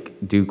would, like,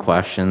 do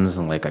questions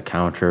in, like, a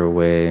counter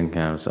way and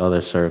kind of this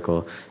other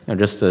circle,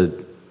 just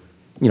to,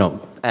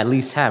 at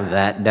least have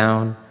that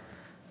down.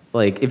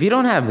 Like, if you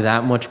don't have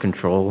that much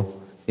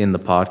control in the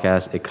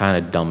podcast, it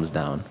kind of dumbs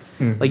down.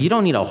 Like, you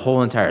don't need a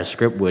whole entire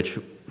script, which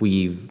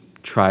we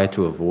try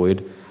to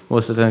avoid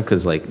most of the time,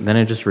 because, like, then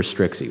it just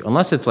restricts you.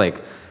 Unless it's like,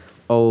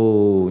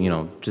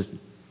 just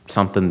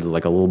something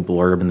like a little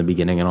blurb in the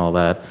beginning and all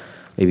that.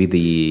 Maybe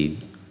the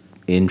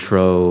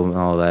intro and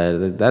all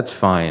that. That's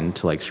fine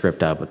to, like,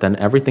 script out. But then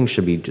everything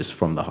should be just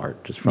from the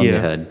heart, just from the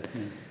head.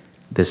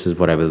 This is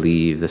what I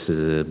believe, this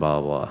is it,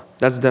 blah, blah.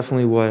 That's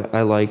definitely what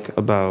I like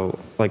about,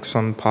 like,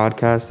 some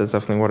podcasts. That's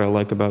definitely what I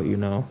like about,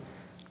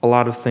 a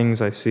lot of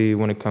things I see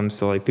when it comes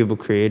to, like, people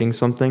creating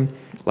something,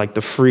 like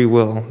the free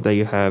will that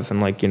you have and,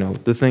 like,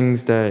 the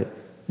things that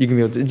you can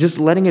be able to, just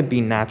letting it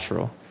be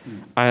natural.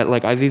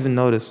 I've even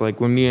noticed,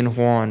 like, when me and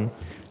Juan,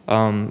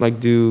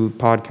 do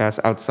podcasts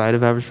outside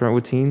of Average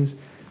Brentwood Teens,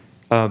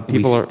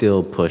 people we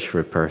still push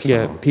for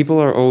personal. Yeah, people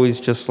are always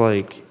just,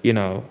 like,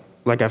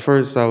 like, at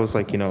first I was,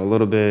 like, a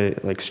little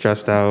bit, like,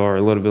 stressed out or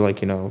a little bit,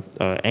 like,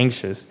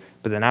 anxious.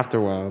 But then after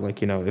a while,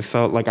 like, it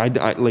felt like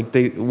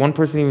one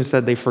person even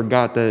said they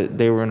forgot that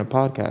they were in a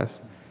podcast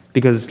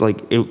because,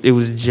 like, it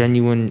was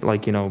genuine,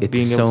 like, it's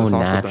being able so to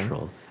talk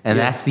natural. with them. And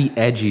that's the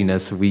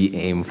edginess we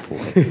aim for.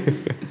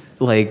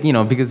 Like,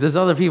 because there's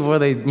other people where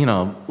they,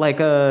 like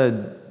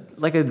a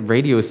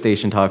radio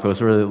station talk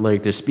host where,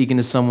 like, they're speaking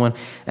to someone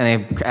and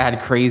they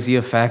add crazy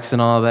effects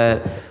and all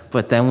that.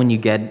 But then when you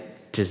get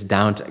just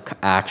down to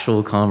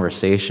actual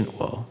conversation,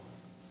 whoa,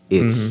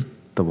 it's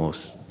the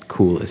most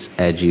coolest,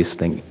 edgiest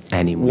thing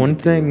anyone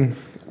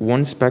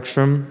One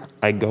spectrum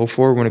I go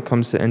for when it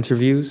comes to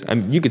interviews. I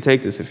mean, you could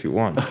take this if you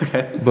want.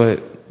 Okay.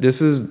 But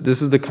this is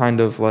the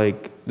kind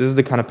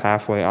of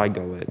pathway I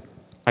go with.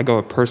 I go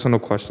with personal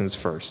questions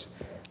first.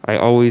 I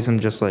always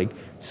am just like,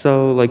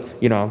 so, like,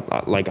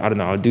 like, I don't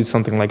know, I'll do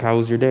something like, how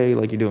was your day?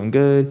 Like, you doing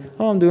good?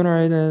 Oh, I'm doing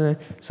all right.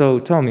 So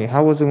tell me,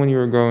 how was it when you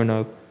were growing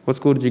up? What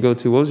school did you go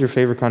to? What was your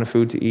favorite kind of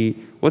food to eat?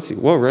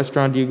 What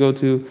restaurant do you go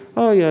to?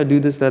 Oh, yeah, I do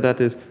this, that,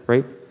 this,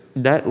 right?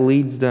 that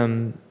leads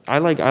them. I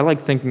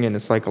like thinking in a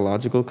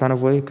psychological kind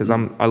of way because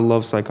I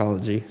love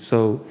psychology.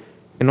 So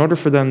in order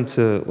for them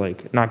to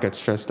like not get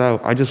stressed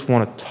out, I just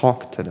want to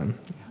talk to them.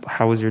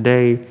 How was your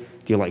day? Do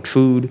you like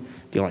food?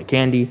 Do you like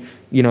candy?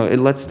 You know, it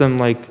lets them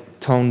like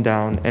tone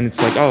down, and it's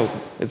like,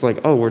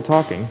 oh, we're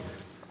talking.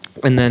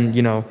 And then,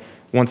 you know,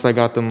 once I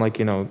got them like,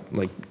 you know,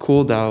 like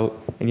cooled out,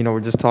 and you know,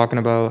 we're just talking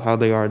about how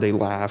they are, they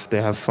laugh,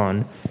 they have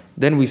fun.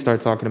 Then we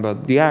start talking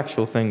about the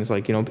actual things,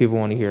 like, you know, people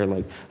want to hear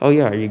like, oh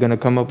yeah, are you gonna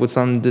come up with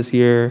something this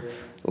year?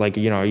 Like,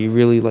 you know, are you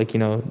really like, you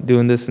know,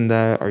 doing this and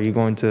that? Are you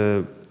going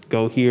to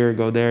go here,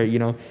 go there? You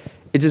know,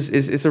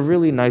 it's a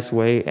really nice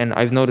way. And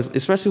I've noticed,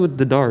 especially with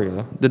the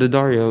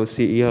Daddario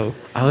CEO.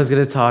 I was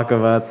gonna talk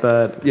about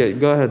that. Yeah,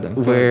 go ahead then.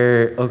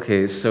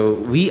 Okay, so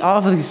we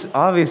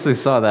obviously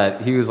saw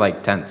that he was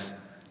like tense.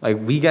 Like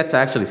we get to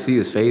actually see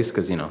his face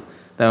because, you know,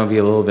 that would be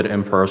a little bit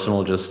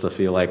impersonal just to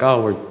feel like,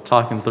 oh, we're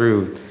talking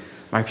through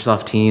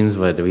Microsoft Teams,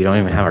 but we don't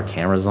even have our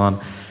cameras on.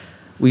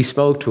 We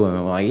spoke to him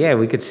and we're like, yeah,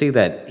 we could see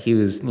that he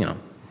was, you know,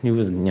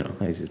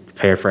 he's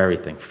prepared for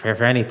everything, prepared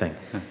for anything.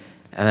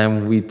 And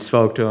then we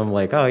spoke to him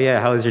like, oh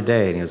yeah, how was your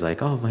day? And he was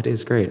like, oh, my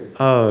day's great.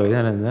 Oh,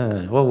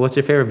 yeah. Well, what's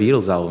your favorite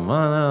Beatles album?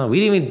 No. We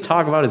didn't even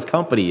talk about his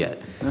company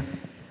yet.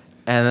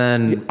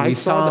 And then I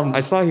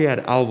saw he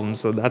had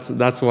albums, so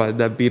that's why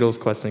that Beatles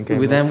question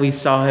came up. Then we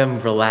saw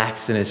him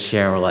relax in his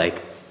chair and we're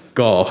like,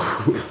 go.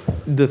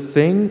 The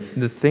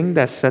thing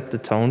that set the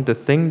tone, the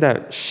thing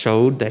that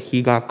showed that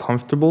he got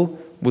comfortable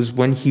was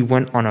when he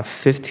went on a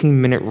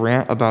 15-minute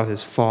rant about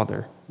his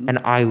father. And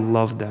I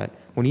love that.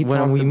 When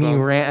we mean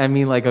rant, I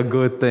mean like a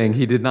good thing.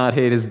 He did not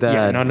hate his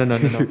dad. Yeah, no.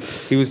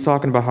 He was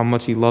talking about how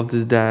much he loved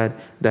his dad,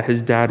 that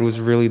his dad was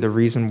really the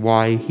reason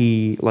why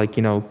he, like,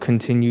 you know,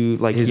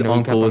 continued, like, his you know,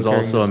 uncle was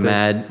also a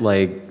mad,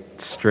 like,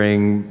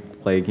 string,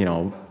 like, you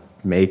know,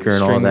 maker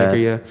and all that.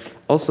 Yeah.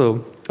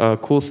 Also, a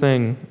cool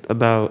thing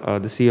about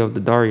the CEO of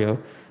Daddario,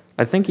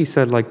 I think he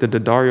said, like, the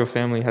Daddario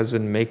family has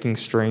been making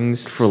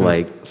strings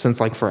since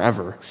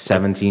forever.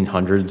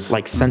 1700s.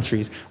 Like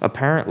centuries.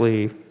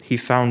 Apparently, he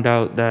found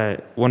out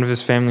that one of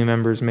his family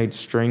members made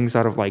strings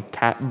out of like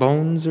cat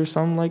bones or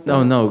something like that.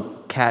 Oh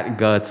no, cat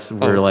guts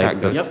were like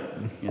cat guts.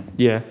 Yep.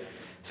 Yeah.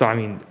 So I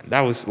mean, that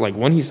was like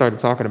when he started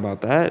talking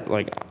about that,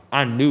 like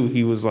I knew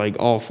he was like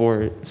all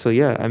for it. So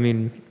yeah, I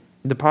mean,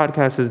 the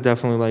podcast has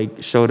definitely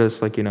like showed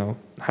us like, you know,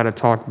 how to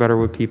talk better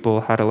with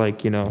people, how to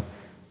like, you know,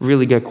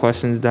 really get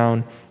questions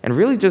down and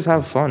really just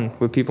have fun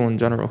with people in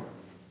general.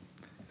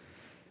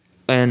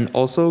 And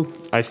also,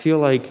 I feel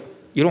like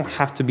you don't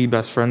have to be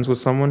best friends with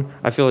someone.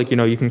 I feel like, you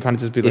know, you can kind of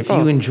just be like, if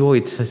you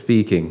enjoyed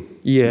speaking,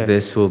 yeah,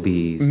 this will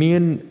be easy.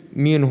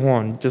 Me and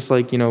Juan, just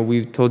like, you know,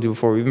 we've told you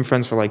before, we've been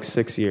friends for like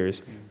 6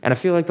 years. And I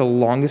feel like the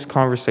longest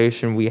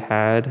conversation we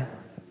had,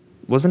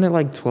 wasn't it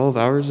like 12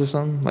 hours or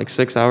something? Like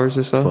 6 hours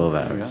or so? 12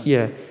 hours.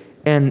 Yeah.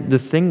 And the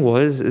thing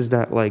is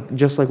that like,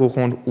 just like what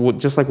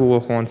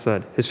Juan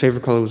said, his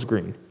favorite color was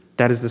green.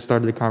 That is the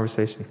start of the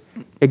conversation.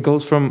 It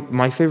goes from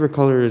my favorite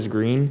color is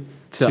green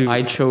to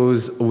I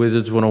chose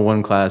Wizards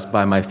 101 class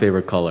by my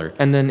favorite color.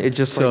 And then it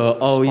just so,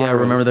 oh yeah,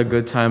 remember the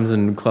good times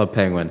in Club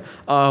Penguin.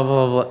 Oh,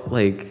 blah, blah,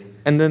 like.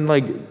 And then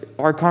like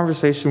our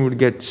conversation would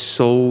get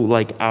so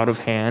like out of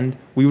hand.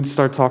 We would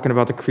start talking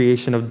about the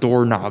creation of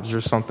doorknobs or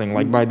something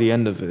like by the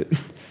end of it.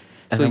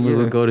 And so then we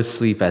would go to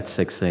sleep at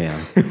 6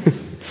 a.m.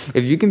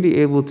 If you can be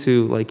able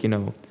to like, you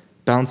know,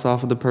 bounce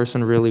off of the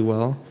person really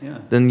well,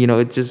 then, you know,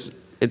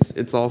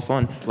 it's all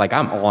fun. Like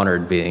I'm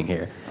honored being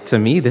here. To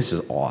me, this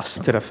is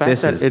awesome. To the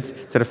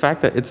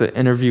fact that it's an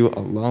interview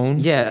alone.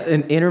 Yeah,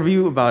 an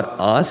interview about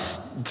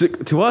us.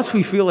 To us,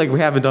 we feel like we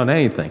haven't done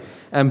anything,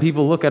 and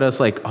people look at us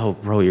like, "Oh,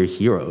 bro, you're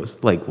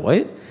heroes." Like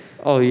what?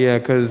 Oh yeah,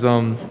 because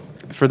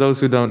for those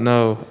who don't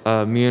know,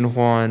 me and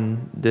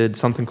Juan did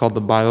something called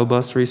the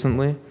BioBus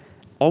recently.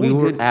 We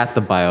were at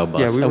the BioBus.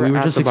 Yeah, we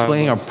were just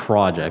explaining our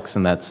projects,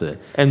 and that's it.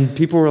 And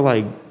people were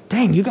like,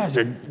 dang, you guys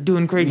are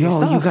doing crazy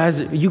stuff.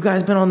 You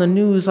guys been on the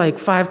news like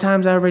 5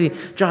 times already.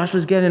 Josh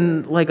was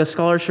getting like a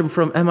scholarship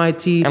from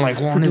MIT. And like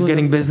Juan is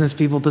getting business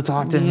people to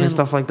talk to him and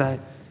stuff like that.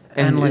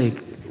 And like,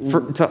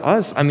 to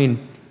us, I mean,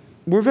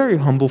 we're very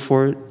humble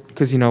for it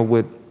because, you know,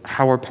 with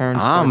how our parents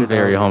started. I'm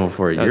very humble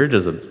for it. You're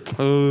just a...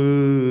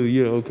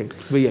 yeah, okay.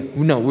 But yeah,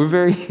 no, we're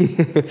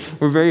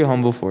very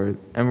humble for it.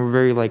 And we're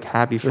very like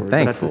happy for it.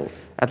 Thankful. But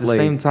at the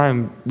same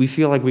time, we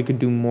feel like we could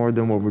do more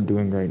than what we're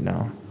doing right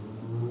now.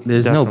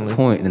 There's no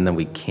point, and then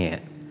we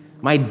can't.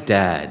 My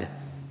dad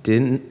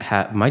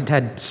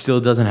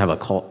still doesn't have a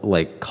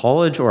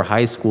college or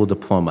high school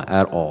diploma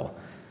at all.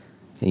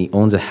 And he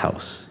owns a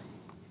house.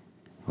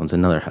 Owns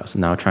another house.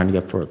 Now trying to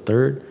get for a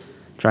third,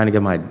 trying to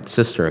get my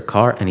sister a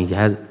car, and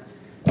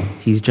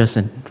he's just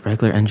a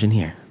regular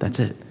engineer. That's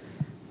it.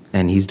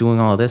 And he's doing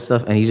all this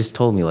stuff, and he just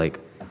told me, like,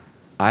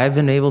 I've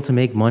been able to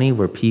make money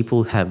where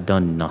people have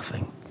done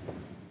nothing.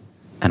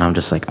 And I'm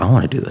just like, I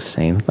want to do the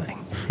same thing.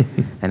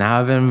 And now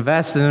I've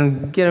invested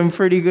in getting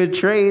pretty good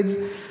trades.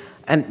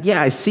 And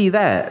yeah, I see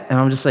that. And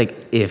I'm just like,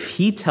 if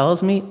he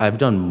tells me I've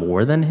done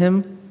more than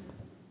him,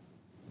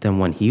 then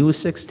when he was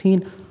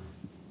 16,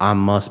 I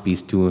must be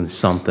doing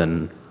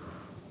something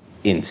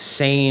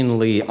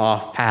insanely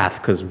off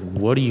path. Because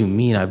what do you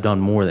mean I've done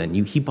more than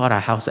you? He bought a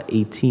house at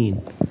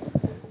 18.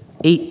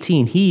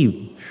 18.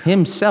 He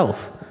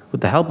himself,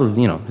 with the help of,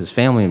 his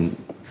family,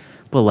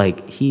 but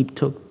like he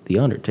took the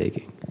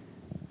undertaking.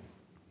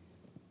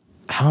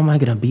 How am I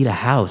gonna beat a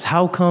house?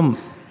 How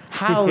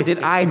did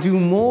I do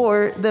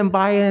more than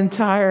buy an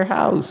entire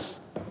house?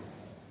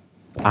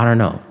 I don't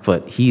know,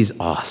 but he's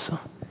awesome.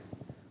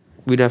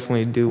 We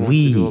definitely do want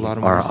to do a lot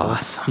of more stuff.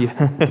 Awesome.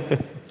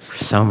 Yeah. For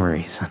some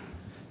reason.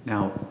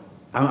 Now,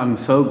 I'm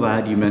so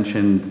glad you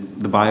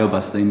mentioned the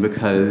BioBus thing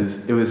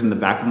because it was in the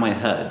back of my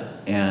head.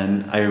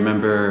 And I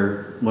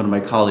remember one of my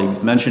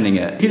colleagues mentioning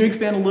it. Can you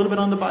expand a little bit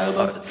on the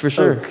BioBus? For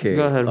sure. Okay.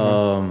 Go ahead.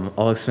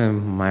 I'll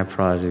explain my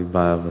project,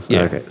 BioBus.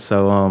 Yeah. Okay.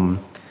 So,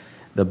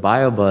 the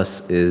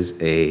BioBus is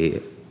a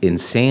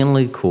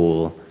insanely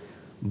cool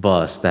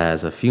bus that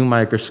has a few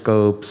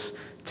microscopes,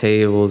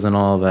 tables, and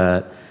all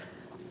that.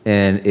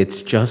 And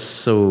it's just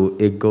so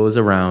it goes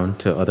around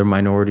to other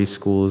minority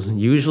schools.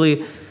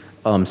 Usually,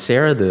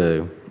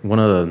 Sarah, one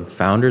of the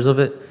founders of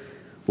it,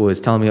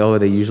 was telling me,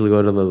 they usually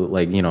go to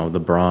the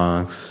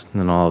Bronx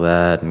and all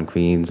that, and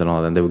Queens and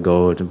all that. And they would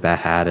go to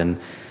Manhattan,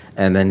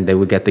 and then they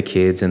would get the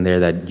kids in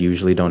there that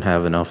usually don't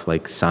have enough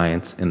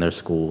science in their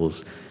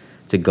schools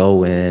to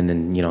go in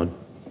and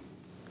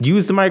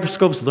use the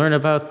microscopes, learn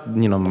about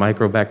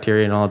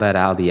microbacteria and all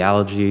that, the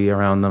algae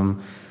around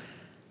them.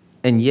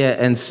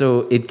 And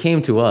so it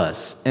came to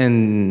us,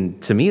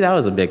 and to me that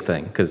was a big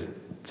thing because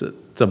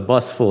it's a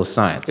bus full of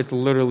science. It's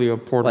literally a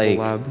portable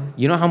lab.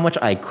 You know how much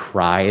I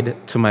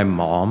cried to my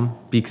mom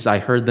because I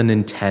heard the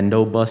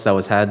Nintendo bus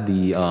that had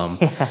the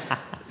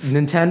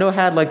Nintendo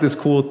had this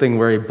cool thing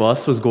where a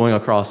bus was going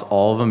across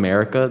all of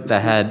America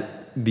that had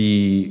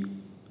the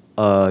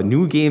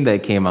new game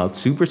that came out,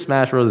 Super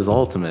Smash Bros.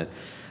 Ultimate.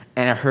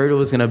 And I heard it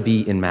was gonna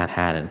be in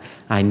Manhattan.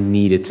 I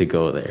needed to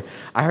go there.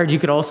 I heard you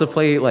could also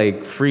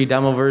play free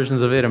demo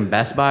versions of it in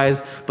Best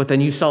Buys, but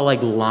then you saw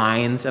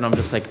lines, and I'm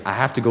just I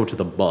have to go to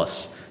the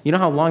bus. You know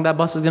how long that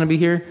bus is gonna be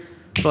here?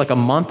 For a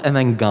month and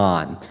then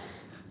gone.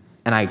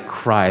 And I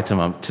cried to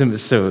Mom.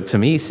 So to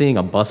me, seeing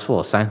a bus full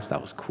of science,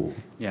 that was cool.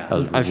 Yeah, that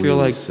was I feel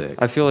really sick.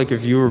 I feel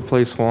if you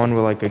replace Juan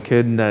with a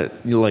kid that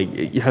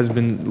has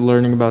been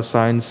learning about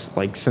science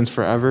since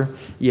forever,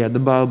 the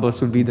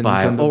BioBus would be the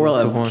Nintendo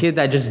bus to a Juan. kid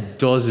that just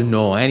doesn't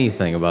know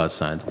anything about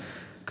science.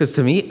 Because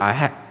to me,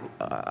 I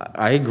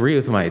agree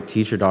with my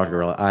teacher, Dr.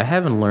 Gorilla. I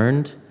haven't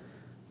learned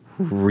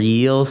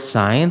real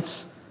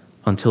science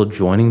until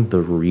joining the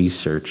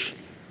research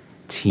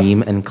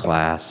team and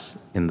class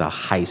in the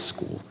high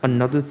school.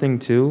 Another thing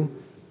too,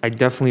 I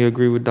definitely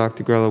agree with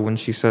Dr. Grella when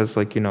she says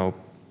a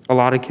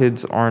lot of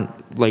kids aren't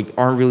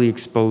really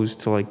exposed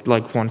to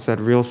like Juan said,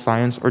 real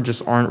science, or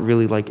just aren't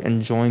really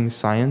enjoying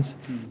science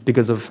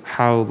because of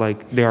how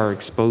they are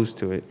exposed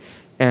to it.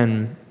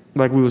 And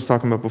like we was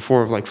talking about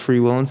before of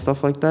free will and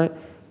stuff like that,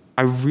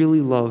 I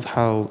really love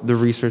how the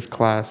research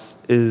class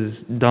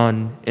is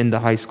done in the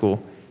high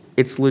school.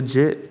 It's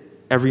legit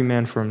every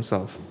man for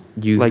himself.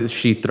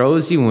 She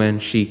throws you in,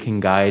 she can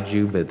guide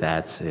you, but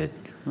that's it.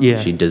 Yeah.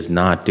 She does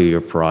not do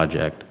your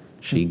project.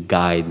 She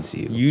guides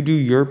you. You do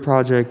your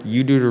project,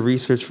 you do the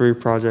research for your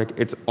project,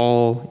 it's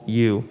all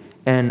you.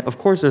 And of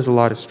course there's a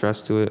lot of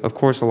stress to it. Of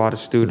course a lot of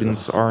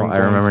students aren't I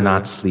remember going to,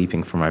 not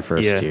sleeping for my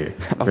first year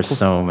for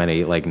so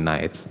many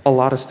nights. a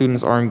lot of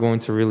students aren't going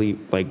to really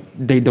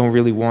they don't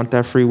really want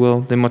that free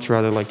will. They much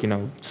rather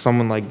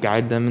someone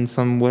guide them in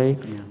some way.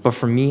 Yeah. But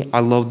for me,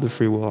 I love the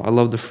free will. I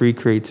love the free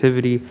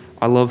creativity.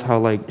 I love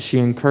how she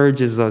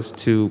encourages us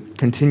to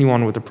continue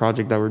on with the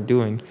project that we're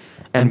doing.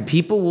 And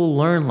people will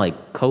learn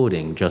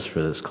coding just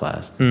for this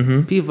class.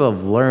 Mm-hmm. People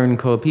have learned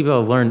code. People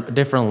have learned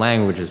different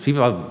languages.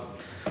 People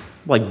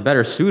have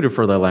better suited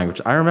for their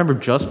language. I remember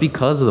just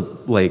because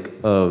of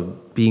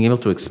of being able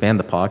to expand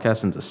the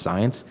podcast into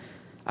science,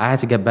 I had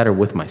to get better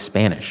with my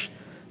Spanish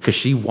because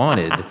she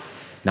wanted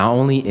not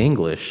only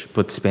English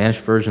but Spanish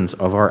versions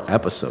of our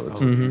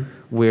episodes. Mm-hmm.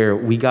 Where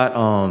we got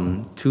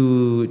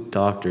two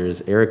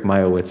doctors, Eric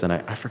Mayowitz and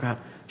I forgot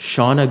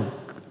Shauna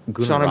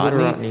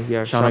Gunaratney.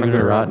 Yeah, Shauna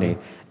Gunaratney.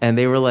 And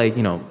they were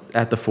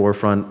at the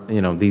forefront,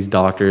 these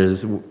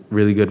doctors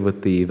really good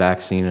with the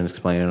vaccine and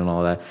explaining and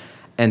all that.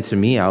 And to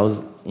me, I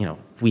was,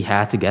 we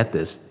had to get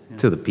this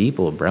to the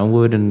people of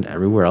Brentwood and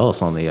everywhere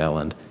else on the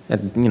island.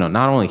 And,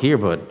 not only here,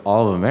 but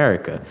all of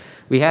America.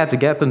 We had to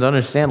get them to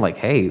understand,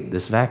 hey,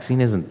 this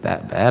vaccine isn't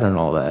that bad and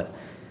all that.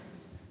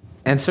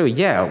 And so,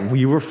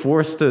 we were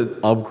forced to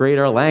upgrade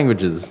our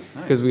languages.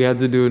 Because we had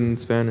to do it in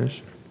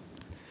Spanish.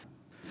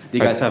 Do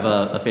you guys have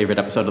a favorite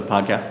episode of the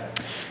podcast?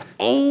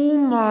 Oh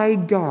my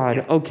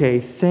God. Okay,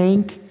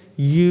 thank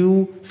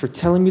you for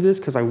telling me this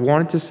because I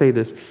wanted to say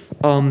this.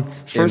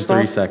 First in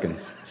 3 off,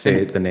 seconds,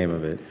 say the name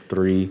of it.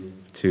 3,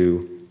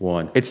 2,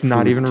 1. It's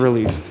not even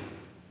released.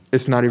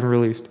 It's not even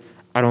released.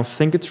 I don't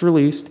think it's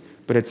released,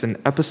 but it's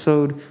an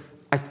episode.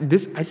 I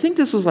think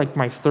this was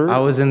my third. I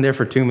was in there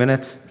for 2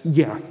 minutes.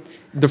 Yeah,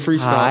 the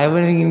freestyle. I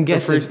wouldn't even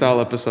get the freestyle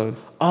episode.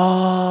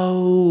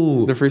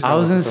 Oh, The freestyle I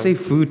was gonna episode. say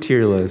food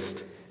tier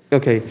list.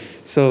 Okay,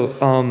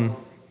 so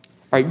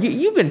right,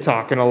 you've been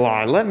talking a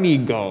lot. Let me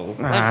go.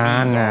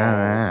 Let me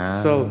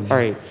go. So, all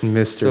right.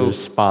 Mr.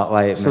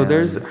 Spotlight. So man.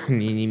 there's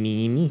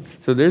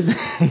so there's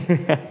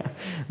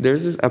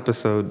there's this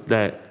episode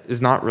that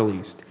is not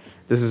released.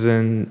 This is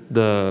in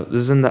the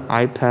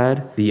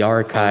iPad. the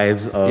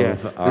archives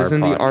of our this is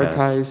in the podcast.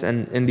 archives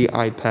and in the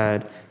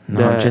iPad. No,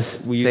 that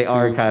just we say used to-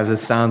 archives. It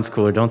sounds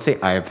cooler. Don't say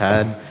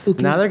iPad.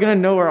 Now they're gonna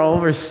know where all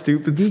of our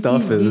stupid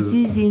stuff is.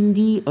 This is in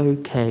the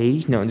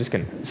archives. No, I'm just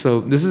kidding.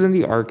 So this is in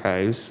the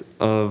archives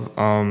of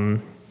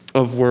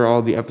where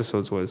all the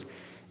episodes was,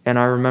 and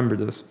I remember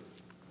this.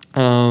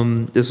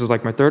 This was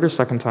like my third or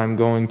second time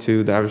going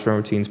to the Average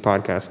Brentwood Teens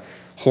podcast.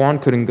 Juan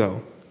couldn't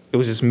go. It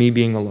was just me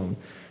being alone.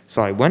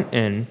 So I went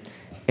in,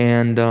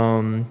 and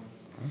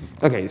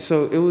okay,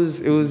 so it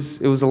was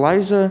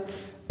Elijah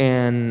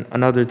and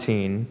another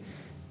teen,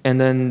 and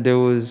then there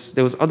was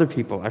other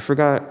people. I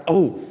forgot.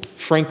 Oh,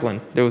 Franklin.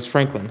 There was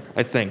Franklin,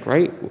 I think,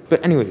 right?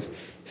 But anyways,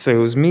 so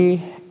it was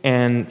me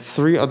and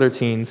 3 other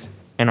teens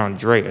and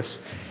Andreas.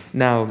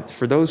 Now,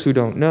 for those who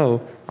don't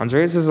know,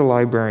 Andreas is a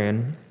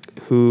librarian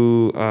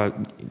who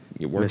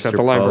works at Mr.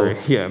 the library.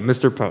 Poe. Yeah,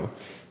 Mr. Poe.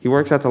 He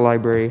works at the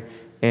library,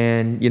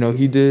 and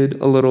he did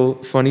a little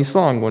funny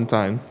song one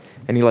time,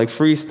 and he like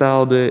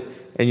freestyled it,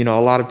 and a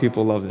lot of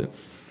people love it.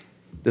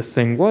 The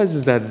thing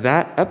is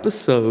that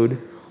episode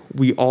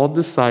we all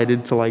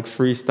decided to like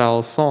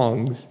freestyle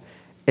songs,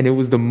 and it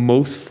was the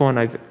most fun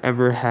I've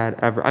ever had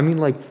ever. I mean,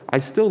 like, I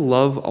still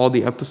love all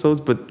the episodes,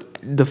 but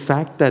the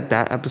fact that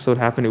episode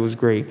happened, it was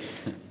great.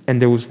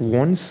 And there was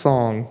one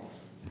song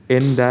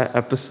in that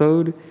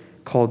episode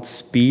called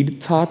Speed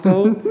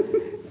Taco.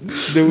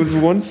 There was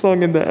one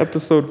song in the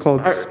episode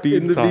called Speed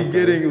In the Taco.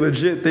 beginning,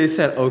 legit, they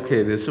said,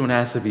 "Okay, this one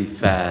has to be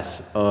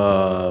fast."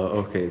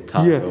 Okay,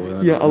 taco.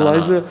 Yeah, No,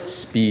 Elijah-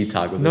 speed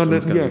taco. This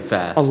one's gonna be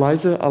fast.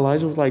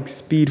 Elijah was like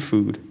speed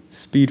food,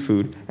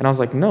 and I was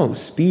like, no,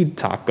 speed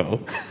taco,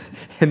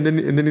 and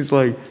then he's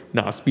like,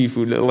 nah, speed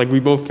food. Like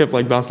we both kept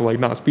like bouncing like,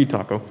 nah, speed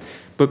taco.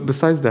 But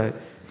besides that,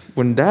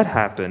 when that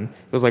happened,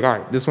 it was like, all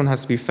right, this one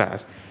has to be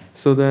fast.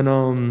 So then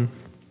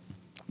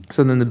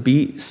the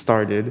beat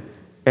started,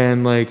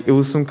 and like it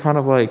was some kind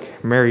of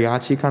like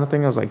mariachi kind of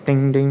thing. I was like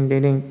ding ding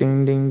ding ding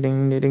ding ding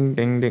ding ding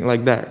ding ding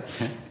like that,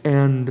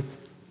 and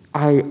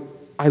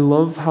I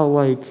love how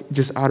like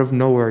just out of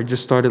nowhere I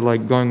just started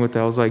like going with that.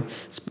 I was like,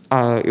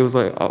 it was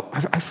like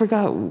I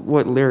forgot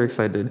what lyrics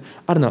I did.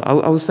 I don't know.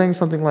 I was saying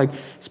something like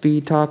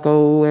speed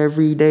taco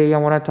every day. I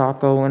want a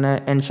taco and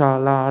an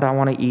enchilada. I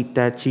want to eat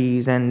that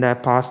cheese and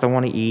that pasta. I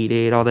want to eat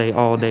it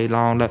all day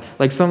long.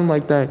 Like something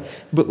like that.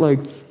 But like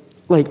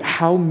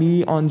how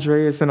me,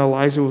 Andreas, and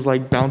Elijah was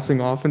like bouncing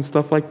off and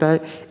stuff like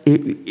that.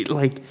 It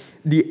like.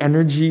 The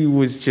energy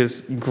was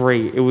just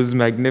great. It was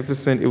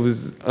magnificent. It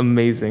was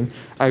amazing.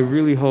 I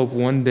really hope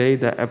one day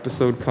that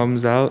episode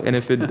comes out, and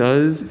if it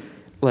does,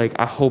 like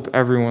I hope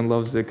everyone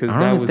loves it because I that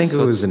don't even was think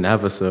such, it was an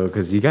episode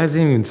because you guys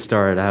didn't even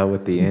start out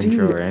with the intro Dude,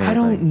 or anything. I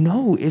don't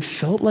know. It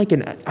felt like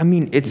an. I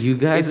mean, it's You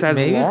guys, It's as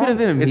maybe long, it could have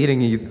been a it- meeting.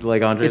 You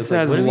like Andre. It's was like,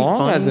 as "Would it be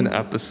long as funny? an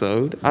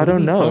episode. I Would it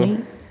don't be know. funny?"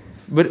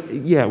 But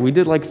yeah, we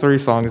did like 3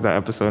 songs that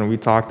episode, and we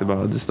talked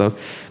about this stuff.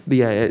 But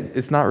yeah,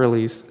 it's not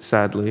released,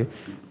 sadly.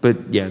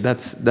 But yeah,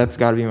 that's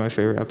got to be my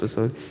favorite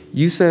episode.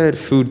 You said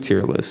food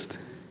tier list.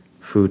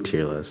 Food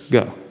tier list.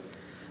 Go.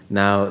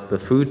 Now the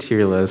food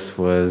tier list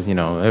was,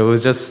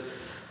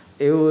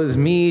 it was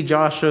me,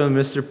 Joshua,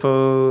 Mr.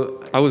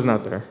 Poe. I was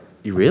not there.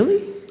 You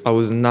really? I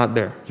was not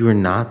there. You were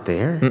not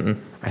there? Mm-mm.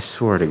 I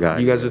swear to God.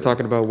 You guys are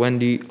talking about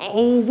Wendy.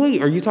 Oh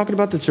wait, are you talking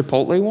about the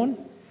Chipotle one?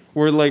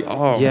 We're like,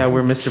 oh Yeah,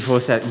 where Mr. Poe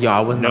said, "Yo, I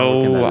was not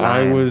working no, that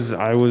line."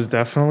 I was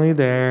definitely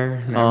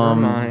there. Never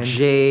mind.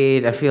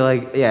 Jade. I feel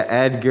like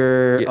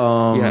Edgar.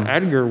 Yeah,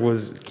 Edgar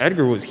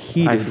was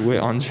heated with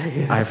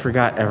Andreas. I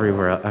forgot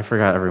I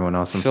forgot everyone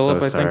else. I'm Philip,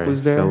 so I sorry. think,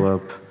 was there.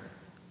 Philip.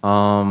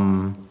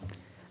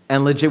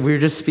 And legit, we were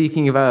just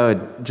speaking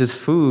about just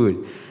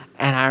food,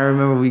 and I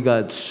remember we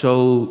got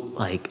so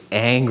like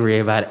angry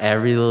about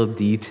every little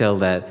detail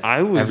that I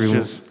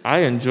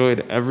enjoyed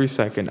every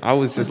second. I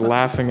was just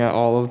laughing at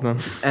all of them.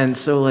 And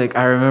so like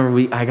I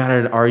remember I got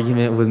an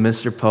argument with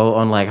Mr. Poe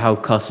on like how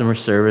customer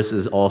service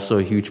is also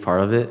a huge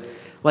part of it.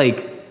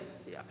 Like,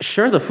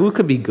 sure, the food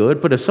could be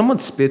good, but if someone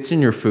spits in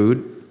your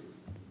food,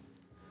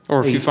 Or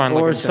if you find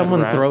like or a dead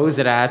someone rat. throws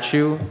it at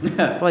you,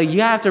 like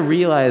you have to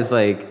realize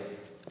like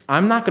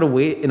I'm not gonna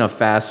wait in a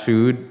fast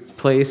food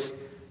place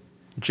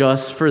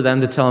just for them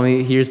to tell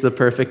me here's the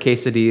perfect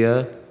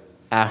quesadilla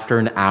after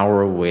an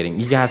hour of waiting.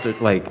 You have to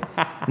like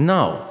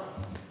no.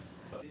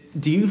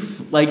 Do you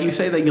like you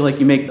say that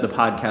you make the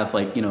podcast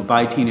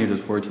by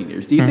teenagers for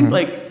teenagers? Do you think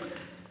like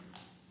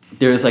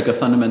there's like a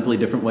fundamentally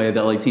different way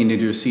that like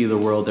teenagers see the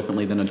world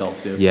differently than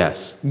adults do?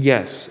 Yes.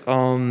 Yes.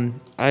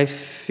 I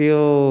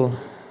feel.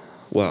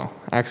 Well,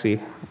 actually,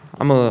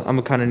 I'm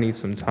a kind of need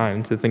some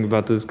time to think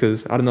about this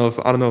because I don't know if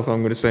I'm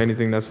going to say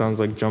anything that sounds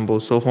like jumble.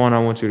 So Juan, I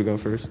want you to go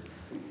first.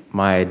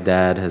 My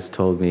dad has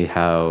told me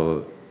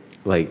how,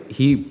 like,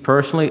 he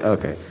personally,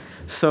 okay.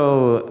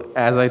 So,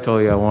 as I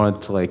told you, I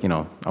wanted to,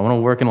 I want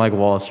to work in, like,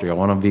 Wall Street. I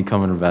want to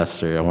become an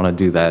investor. I want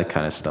to do that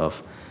kind of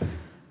stuff.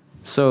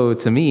 So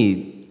to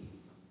me,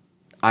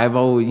 I've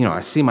always,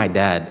 I see my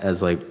dad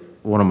as like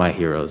one of my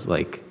heroes,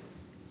 like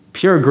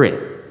pure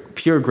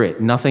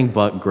grit, nothing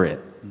but grit.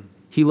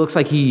 He looks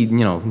like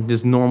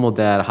just normal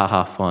dad,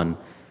 haha, fun,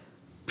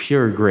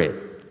 pure grit,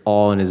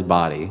 all in his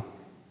body.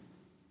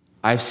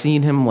 I've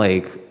seen him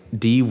like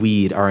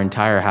de-weed our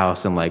entire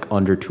house in like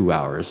under 2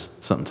 hours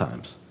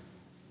sometimes.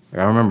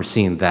 I remember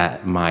seeing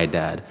that, my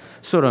dad.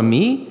 So to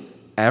me,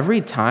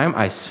 every time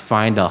I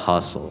find a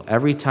hustle,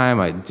 every time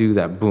I do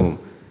that, boom.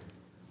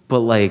 But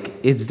like,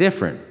 it's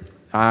different.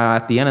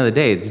 At the end of the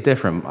day, it's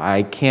different.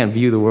 I can't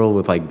view the world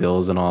with like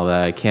bills and all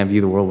that. I can't view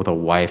the world with a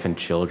wife and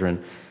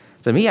children.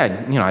 To me,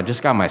 I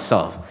just got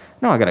myself.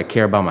 No, I gotta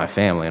care about my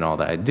family and all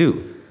that. I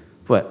do,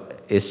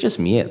 but it's just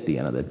me at the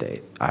end of the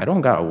day. I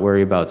don't gotta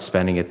worry about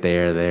spending it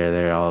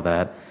there, all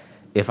that.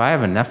 If I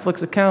have a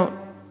Netflix account,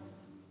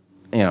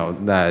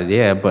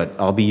 but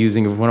I'll be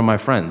using it with one of my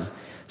friends.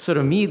 So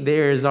to me,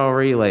 there's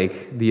already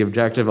like the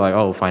objective, like,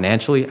 oh,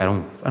 financially, I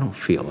don't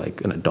feel like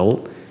an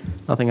adult,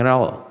 nothing at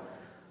all.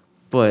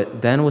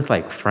 But then with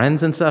like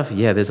friends and stuff,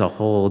 yeah, there's a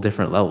whole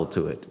different level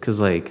to it. Cause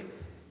like,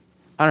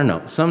 I don't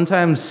know,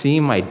 sometimes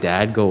seeing my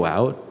dad go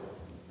out,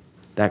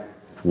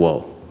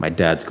 my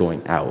dad's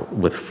going out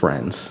with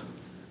friends.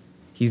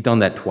 He's done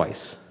that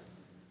twice.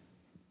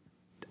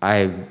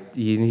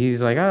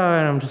 He's like, oh,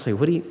 and I'm just like,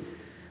 what do you,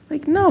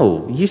 like,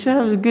 no, you should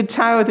have a good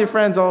time with your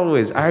friends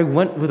always. I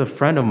went with a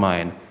friend of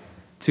mine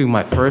to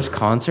my first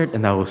concert,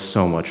 and that was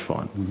so much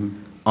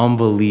fun.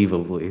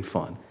 Unbelievably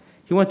fun.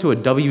 He went to a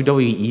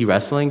WWE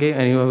wrestling game,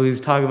 and he always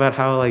talk about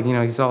how, like,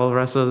 he saw all the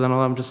wrestlers and all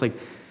that. I'm just like,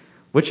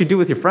 what you do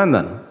with your friend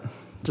then?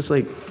 Just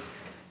like,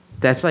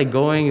 that's like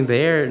going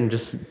there and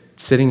just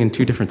sitting in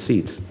two different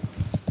seats.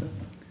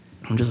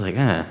 I'm just like,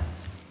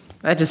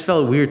 that just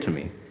felt weird to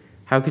me.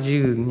 How could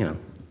you,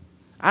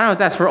 I don't know if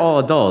that's for all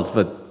adults,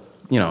 but,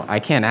 I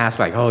can't ask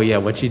like, oh yeah,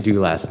 what'd you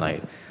do last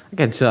night? I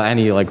can tell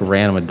any like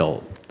random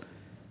adult.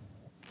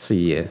 So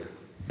yeah,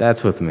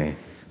 that's with me.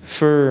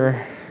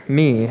 For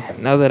me,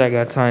 now that I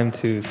got time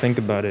to think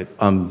about it.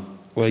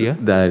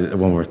 That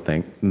one more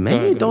thing.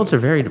 Many adults are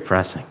very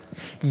depressing.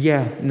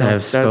 Yeah, no, that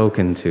I've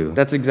spoken to.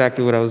 That's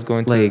exactly what I was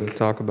going to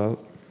talk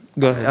about.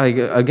 Go ahead. Like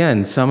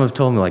again, some have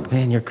told me like,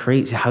 man, you're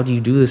crazy. How do you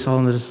do this all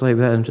and just like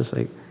that? I'm just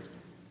like,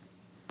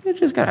 you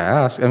just gotta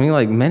ask. I mean,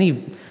 like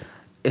many,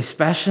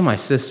 especially my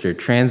sister,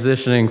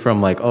 transitioning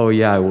from like, oh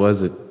yeah, I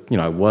was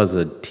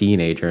a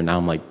teenager, and now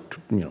I'm like,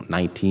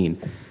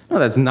 19. No,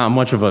 that's not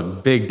much of a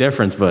big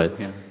difference, but.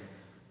 Yeah.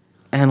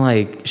 And,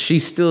 like,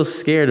 she's still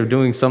scared of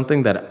doing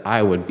something that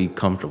I would be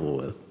comfortable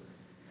with.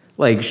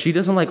 Like, she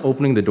doesn't like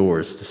opening the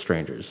doors to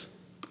strangers.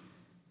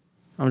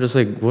 I'm just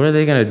like, what are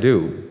they going to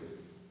do?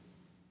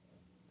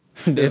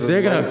 If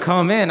they're going to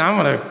come in, I'm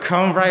going to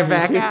come right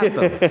back at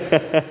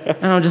them.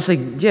 And I'm just like,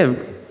 yeah,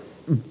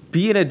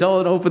 be an adult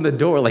and open the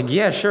door. Like,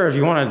 yeah, sure, if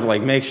you want to,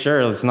 like, make sure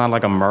it's not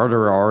like a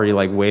murderer already,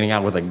 like, waiting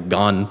out with a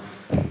gun.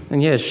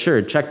 And, yeah,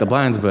 sure, check the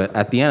blinds. But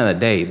at the end of the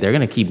day, they're going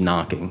to keep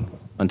knocking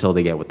until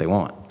they get what they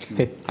want.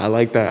 I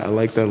like that. I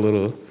like that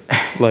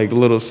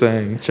little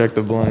saying, check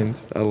the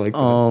blinds. I like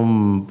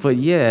that. But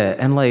yeah,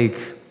 and like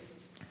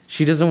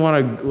she doesn't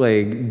want to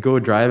like go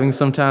driving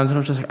sometimes, and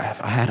I'm just like, if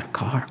I had a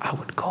car, I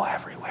would go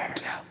everywhere.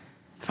 Yeah.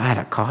 If I had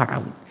a car, I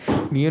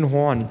would. Me and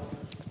Juan,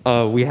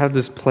 we have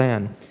this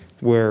plan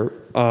where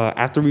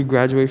after we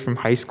graduate from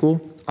high school,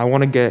 I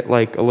want to get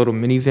like a little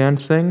minivan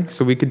thing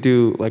so we could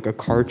do like a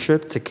car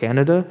trip to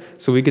Canada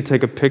so we could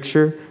take a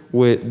picture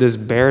with this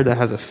bear that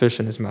has a fish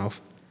in his mouth.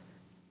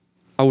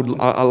 I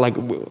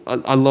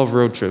love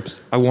road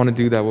trips. I want to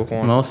do that with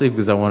Juan. Mostly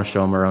because I want to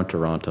show him around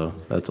Toronto.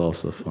 That's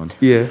also fun.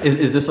 Yeah.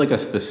 Is this like a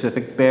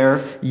specific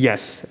bear?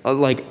 Yes. I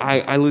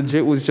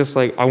legit was just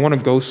like, I want to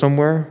go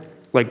somewhere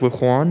like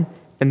with Juan,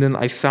 and then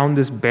I found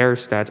this bear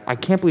statue. I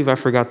can't believe I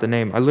forgot the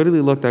name. I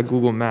literally looked at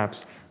Google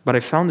Maps, but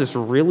I found this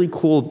really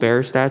cool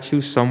bear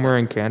statue somewhere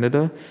in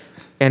Canada,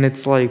 and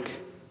it's like...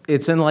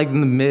 It's in like the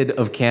mid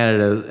of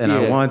Canada, and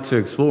I want to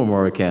explore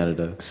more of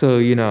Canada. So,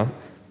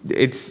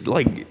 it's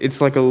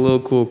like a little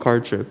cool car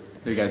trip.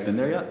 Have you guys been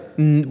there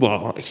yet?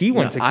 Well, he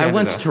went to Canada. I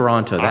went to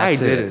Toronto. That's I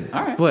didn't.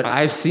 All right. But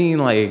I've seen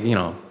like,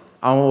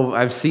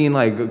 I've seen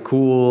like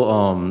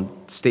cool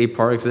state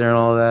parks there and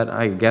all that.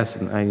 I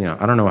guess I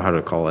don't know how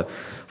to call it,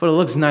 but it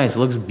looks nice. It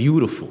looks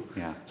beautiful.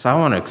 Yeah. So I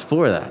want to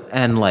explore that.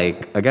 And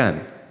like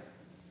again,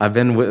 I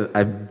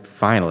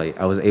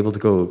was able to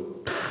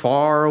go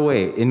far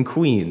away in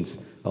Queens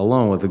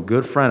alone with a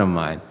good friend of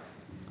mine,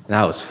 and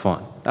that was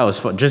fun.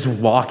 Just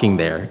walking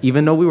there,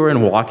 even though we were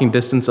in walking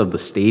distance of the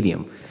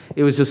stadium.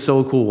 It was just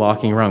so cool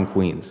walking around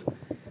Queens.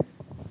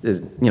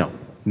 There's,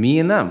 me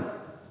and them.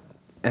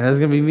 And that's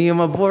going to be me and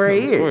my boy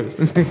right here. Of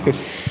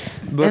course.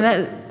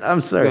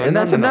 I'm sorry. And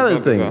that's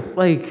another thing.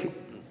 Like,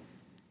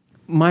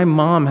 my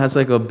mom has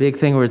like a big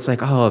thing where it's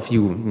like, oh, if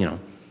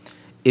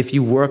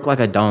you work like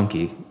a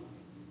donkey,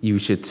 you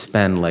should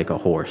spend like a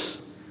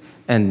horse.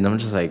 And I'm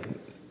just like,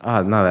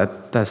 oh, no,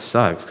 that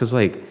sucks. Because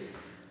like,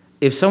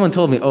 if someone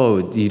told me,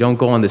 oh, you don't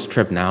go on this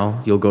trip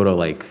now, you'll go to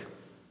like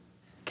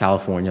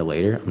California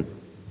later,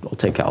 I'll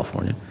take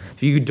California. If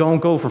If you don't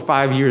go for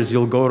 5 years,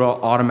 you'll go to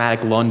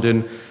automatic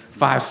London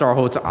 5-star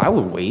hotel. I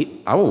would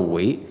wait.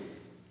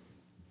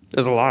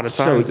 There's a lot of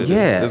So, time to do.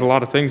 yeah. There's a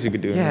lot of things you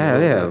could do.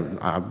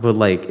 Yeah. But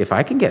like, if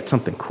I can get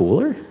something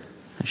cooler,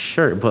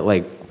 sure. But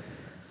like,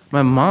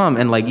 my mom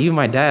and like even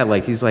my dad,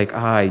 like he's like,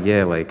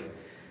 yeah, like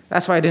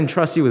that's why I didn't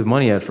trust you with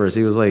money at first.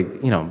 He was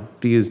like,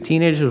 because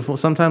teenagers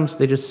sometimes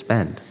they just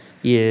spend.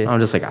 Yeah.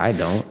 I'm just like, I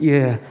don't.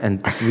 Yeah.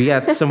 And we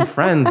got some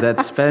friends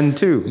that spend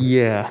too.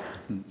 Yeah.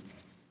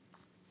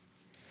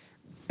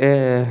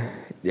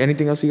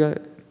 Anything else you got?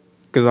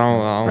 Because I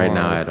don't Right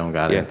wanna- now, I don't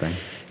got anything.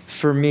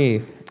 For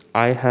me,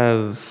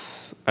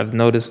 I've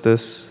noticed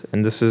this,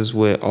 and this is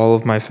with all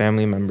of my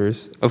family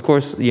members. Of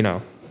course,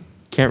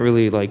 can't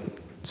really like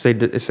say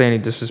any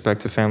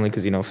disrespect to family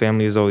because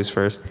family is always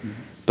first.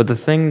 But the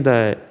thing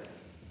that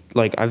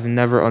like I've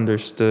never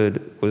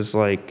understood was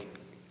like,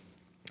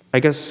 I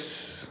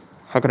guess,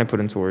 how can I put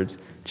into words?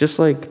 Just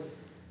like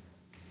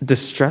the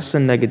stress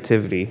and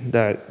negativity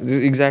that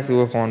exactly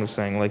what Juan was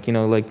saying. Like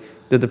like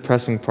the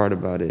depressing part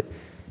about it.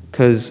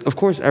 Because of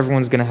course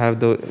everyone's gonna have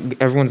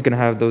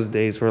those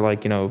days where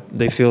like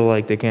they feel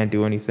like they can't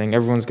do anything.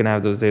 Everyone's gonna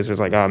have those days where it's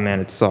like, oh man,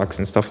 it sucks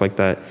and stuff like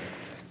that.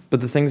 But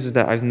the things is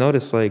that I've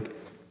noticed like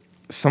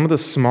some of the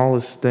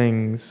smallest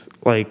things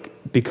like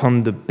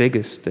become the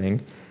biggest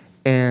thing.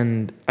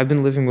 And I've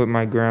been living with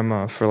my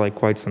grandma for like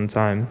quite some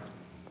time,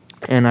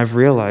 and I've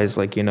realized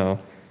like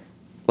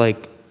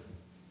like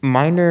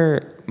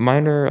minor what's it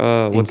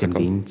called?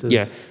 Inconveniences?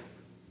 Yeah.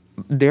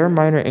 Their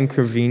minor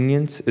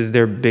inconvenience is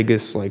their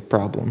biggest like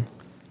problem,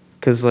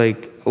 because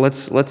like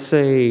let's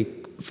say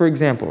for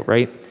example,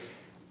 right?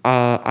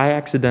 I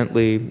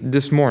accidentally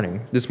this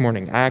morning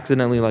I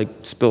accidentally like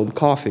spilled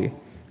coffee,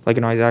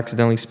 like I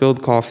accidentally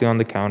spilled coffee on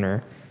the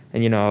counter,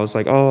 and I was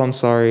like, oh, I'm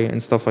sorry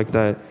and stuff like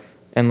that,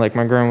 and like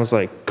my grandma was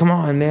like, come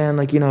on man,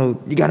 like you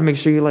got to make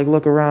sure you like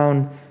look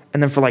around,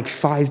 and then for like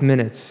 5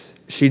 minutes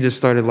she just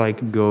started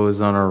like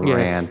Goes on a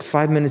rant.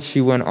 5 minutes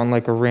she went on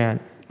like a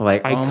rant.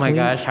 Like, I oh my cleaned-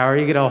 gosh, how are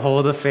you gonna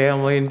hold a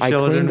family and I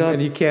children cleaned up-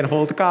 and you can't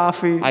hold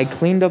coffee? I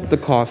cleaned up the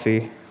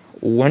coffee,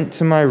 went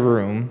to my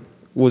room,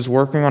 was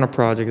working on a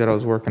project that I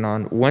was working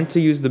on, went to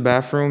use the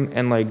bathroom,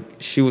 and like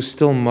she was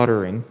still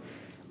muttering.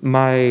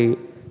 My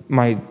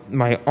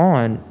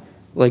aunt,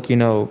 like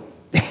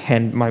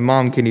and my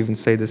mom can even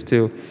say this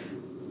too.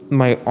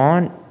 My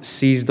aunt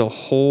sees the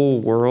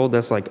whole world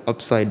that's like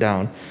upside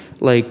down.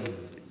 Like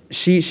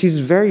she's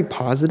very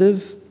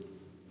positive,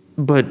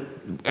 but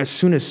as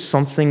soon as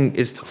something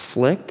is to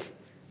flick,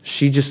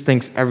 she just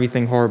thinks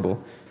everything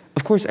horrible.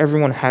 Of course,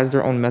 everyone has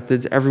their own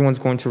methods. Everyone's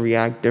going to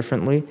react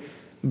differently.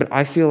 But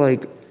I feel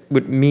like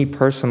with me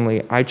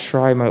personally, I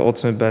try my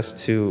ultimate best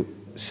to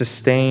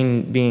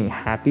sustain being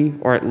happy,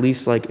 or at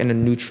least like in a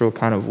neutral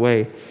kind of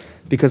way.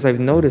 Because I've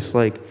noticed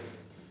like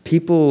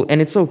people,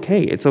 and it's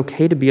okay. It's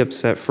okay to be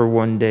upset for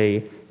one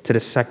day to the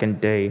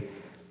second day.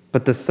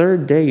 But the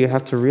third day, you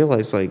have to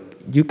realize like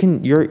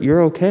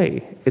you're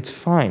okay. It's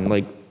fine.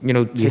 Like,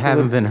 You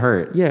haven't been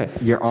hurt. Yeah.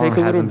 Your arm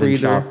hasn't been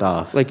chopped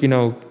off. Like,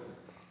 and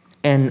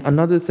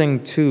another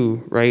thing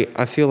too, right?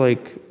 I feel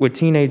like with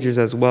teenagers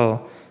as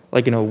well,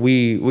 like,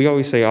 we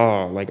always say,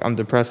 oh, like I'm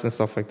depressed and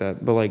stuff like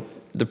that. But like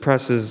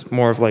depressed is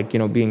more of like,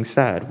 being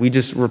sad. We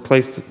just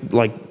replaced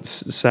like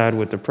sad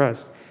with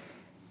depressed.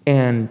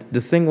 And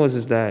the thing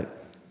is that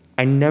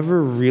I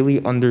never really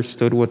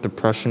understood what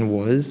depression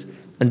was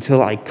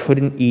until I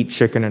couldn't eat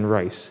chicken and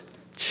rice.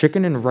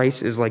 Chicken and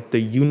rice is like the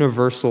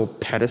universal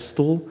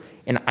pedestal,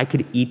 and I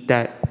could eat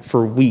that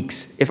for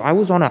weeks. If I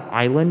was on an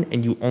island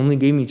and you only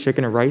gave me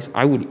chicken and rice,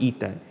 I would eat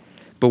that.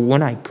 But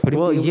when I couldn't,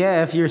 Well,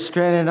 yeah, if you're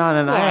stranded on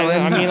an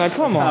island. I mean, like,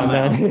 come on,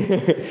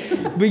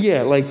 man. But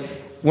yeah, like,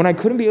 when I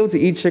couldn't be able to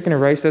eat chicken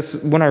and rice, that's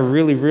when I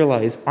really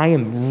realized I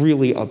am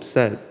really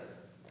upset.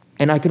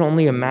 And I can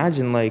only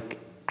imagine, like,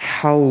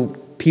 how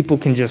people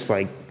can just,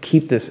 like,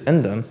 keep this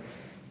in them.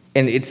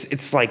 And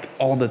it's like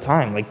all the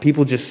time. Like,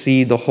 people just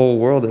see the whole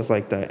world as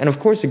like that. And of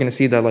course you're going to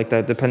see that like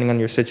that depending on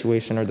your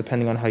situation or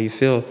depending on how you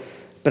feel.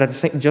 But at the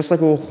same, just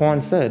like what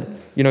Juan said,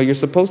 you're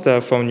supposed to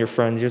have fun with your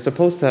friends. You're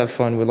supposed to have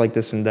fun with like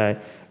this and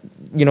that.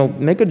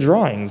 Make a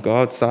drawing. Go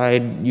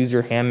outside, use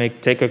your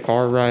hammock, take a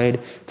car ride,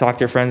 talk to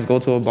your friends, go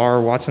to a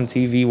bar, watch some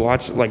TV,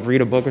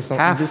 read a book or something.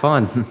 Have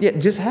fun. Yeah,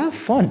 just have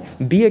fun.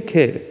 Be a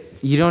kid.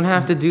 You don't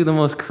have to do the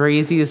most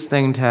craziest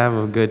thing to have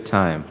a good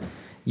time.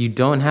 You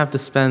don't have to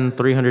spend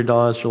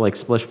 $300 for like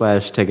Splish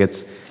Splash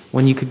tickets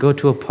when you could go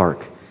to a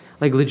park.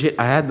 Like legit,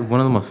 I had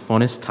one of the most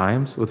funnest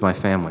times with my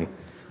family.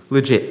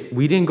 Legit,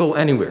 we didn't go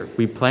anywhere.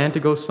 We planned to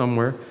go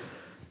somewhere.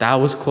 That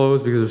was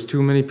closed because there was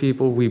too many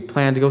people. We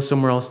planned to go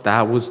somewhere else.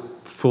 That was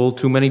full,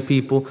 too many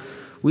people.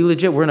 We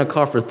legit were in a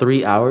car for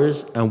 3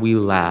 hours and we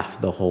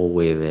laughed the whole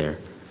way there.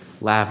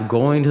 Laughed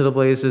going to the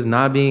places,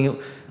 not being...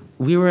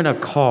 We were in a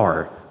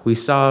car. We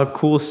saw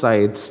cool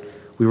sights.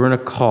 We were in a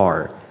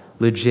car.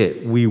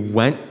 Legit, we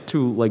went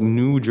to like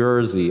New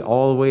Jersey,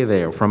 all the way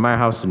there, from my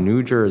house to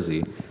New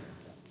Jersey,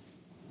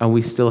 and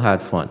we still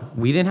had fun.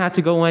 We didn't have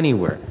to go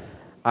anywhere.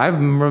 I've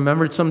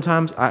remembered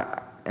sometimes,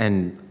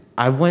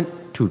 I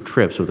went to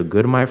trips with a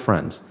good of my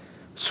friends,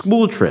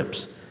 school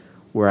trips,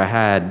 where I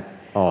had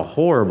a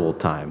horrible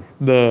time.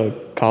 The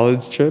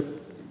college trip.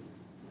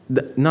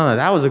 No,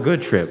 that was a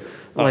good trip.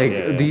 Like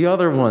yeah. the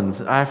other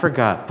ones, I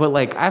forgot. But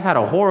like I've had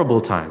a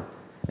horrible time.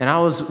 And I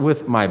was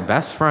with my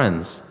best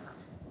friends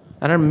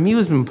at an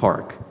amusement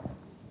park.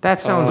 That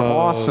sounds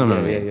awesome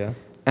to me. Yeah.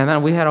 And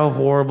then we had a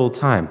horrible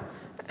time.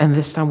 And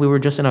this time we were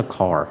just in a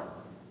car.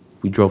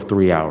 We drove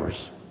 3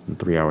 hours and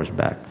 3 hours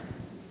back.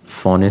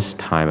 Funnest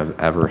time I've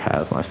ever had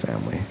with my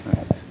family.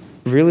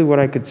 Really, what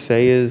I could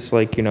say is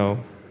like, you know,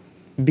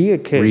 be a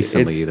kid.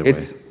 Recently, either way.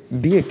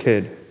 Be a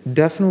kid.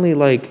 Definitely,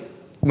 like,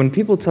 when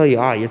people tell you,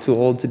 you're too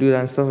old to do that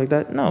and stuff like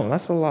that, no,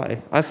 that's a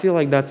lie. I feel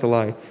like that's a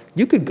lie.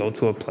 You could go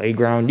to a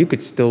playground. You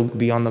could still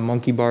be on the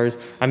monkey bars.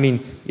 I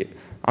mean,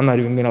 I'm not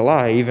even going to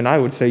lie. Even I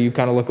would say you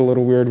kind of look a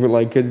little weird with,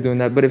 like, kids doing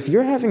that. But if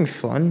you're having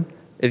fun,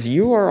 if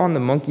you are on the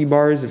monkey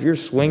bars, if you're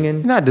swinging.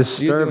 You're not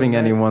disturbing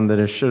anyone, that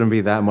it shouldn't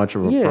be that much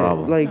of a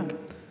problem. Like,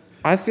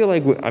 I feel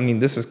like, I mean,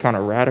 this is kind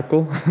of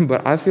radical,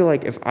 but I feel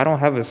like if I don't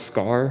have a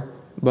scar,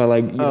 but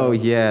like,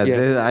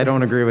 I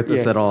don't agree with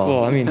this at all.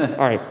 Well, I mean, all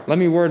right, let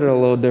me word it a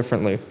little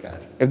differently.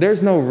 If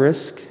there's no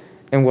risk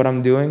in what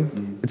I'm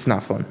doing, it's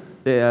not fun.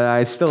 Yeah,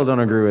 I still don't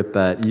agree with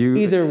that.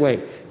 Either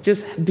way,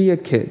 just be a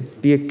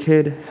kid. Be a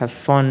kid, have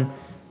fun,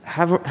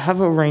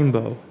 have a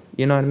rainbow.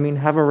 You know what I mean?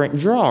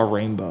 Draw a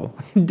rainbow.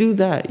 Do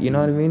that, you know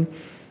what I mean?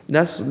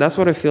 That's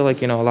what I feel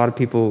like, you know, a lot of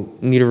people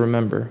need to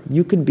remember.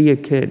 You could be a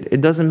kid. It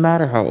doesn't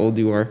matter how old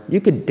you are.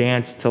 You could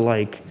dance to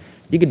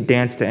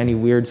any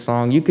weird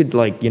song. You could,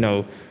 like, you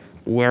know,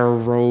 wear a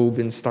robe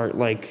and start,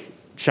 like,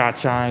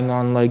 cha-chaing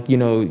on, like, you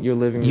know, your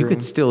living room. You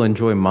could still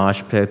enjoy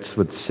mosh pits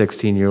with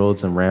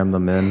 16-year-olds and ram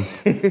them in.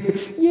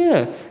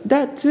 Yeah,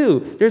 that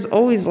too. There's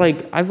always,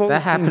 like, I've always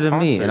That happened to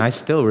me, and I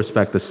still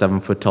respect the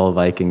 7-foot-tall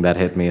Viking that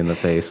hit me in the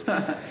face.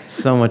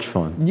 So much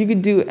fun. You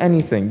could do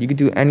anything. You could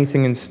do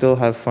anything and still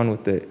have fun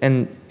with it.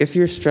 And if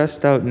you're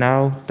stressed out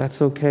now,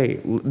 that's okay.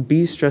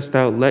 Be stressed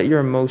out. Let your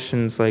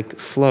emotions, like,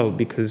 flow,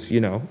 because, you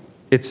know,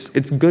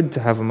 it's good to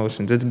have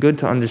emotions. It's good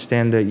to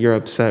understand that you're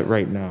upset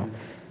right now.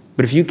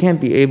 But if you can't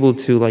be able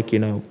to, like, you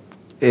know,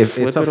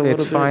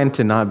 it's fine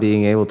to not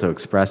being able to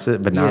express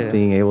it, but not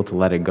being able to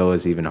let it go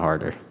is even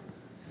harder.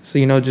 So,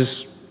 you know,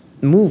 just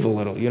move a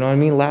little. You know what I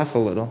mean? Laugh a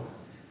little.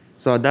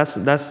 So that's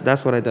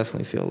what I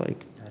definitely feel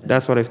like.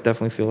 That's what I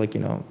definitely feel like,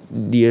 you know,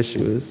 the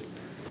issue is.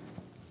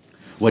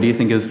 What do you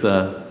think there's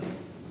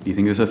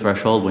a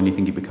threshold when you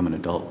think you become an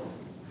adult?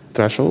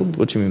 Threshold?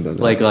 What you mean by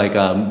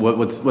that?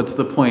 What's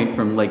the point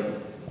from, like,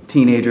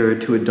 teenager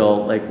to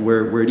adult? Like,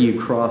 where do you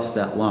cross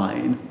that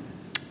line?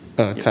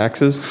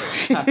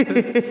 Taxes.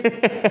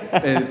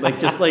 Like,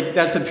 just like,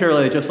 that's a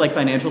purely just like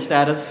financial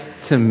status?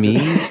 To me,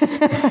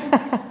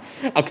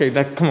 Okay,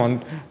 come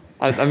on.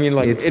 I mean,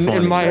 like, It's in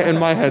funny.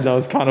 my head, that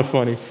was kind of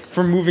funny.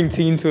 From moving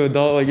teen to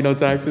adult, like, you know,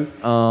 taxes.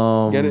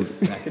 Get it?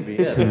 That could be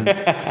it.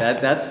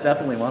 That's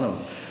definitely one of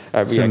them. All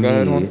right, but yeah, go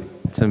ahead, Juan.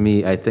 to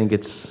me, I think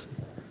it's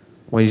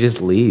when you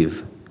just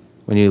leave.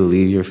 When you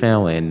leave your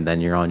family and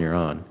then you're on your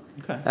own.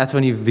 Okay. That's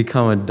when you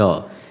become an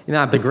adult. You're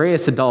not the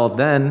greatest adult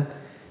then,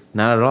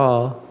 not at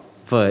all,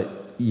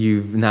 but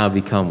you've now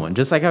become one.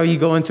 Just like how you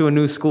go into a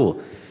new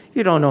school.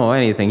 You don't know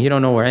anything. You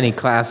don't know where any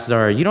classes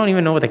are. You don't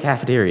even know what the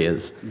cafeteria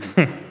is.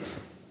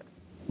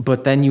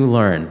 But then you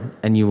learn,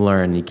 and you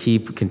learn. You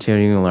keep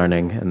continuing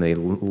learning, and the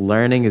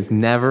learning is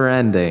never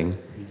ending.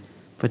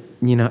 But,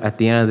 you know, at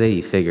the end of the day,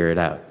 you figure it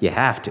out. You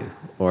have to,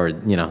 or,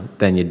 you know,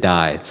 then you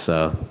die.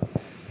 So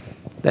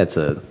that's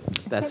a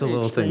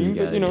little thing you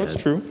gotta You know, get.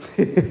 it's true.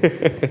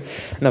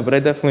 No, but I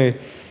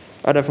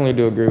definitely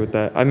do agree with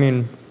that. I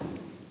mean,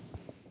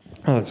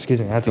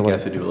 excuse me, I had to, It like,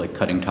 has to do with, like,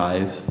 cutting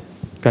ties.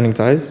 cutting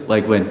ties.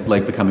 Like, when,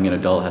 like, becoming an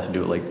adult has to do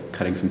with, like,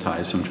 cutting some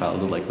ties from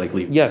childhood, like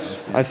leaving.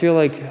 Yes, I feel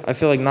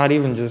like not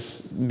even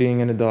just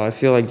being an adult. I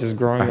feel like just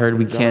growing I up heard in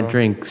we can't general.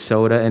 drink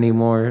soda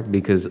anymore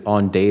because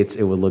on dates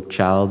it would look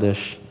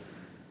childish.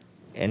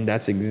 And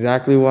that's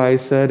exactly why I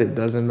said it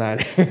doesn't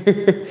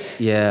matter.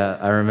 Yeah,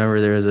 I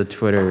remember there was a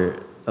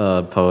Twitter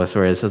post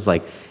where it says,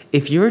 like,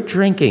 if you're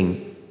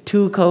drinking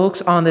 2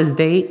 Cokes on this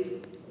date,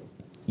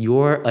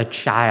 you're a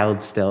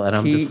child still. And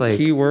I'm just like...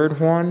 Keyword,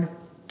 Juan,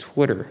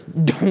 Twitter.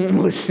 Don't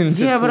listen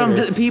to Yeah,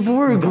 Twitter. but people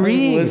were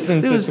agreeing.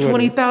 listen There to was Twitter.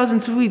 20,000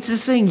 tweets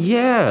just saying,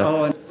 yeah.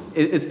 Oh, and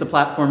it's the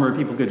platform where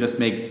people could just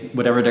make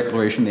whatever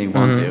declaration they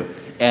want to,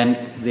 and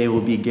they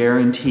will be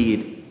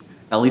guaranteed,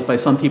 at least by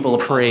some people, a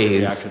positive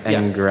Praise reaction.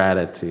 and Yes.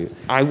 gratitude.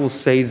 I will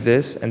say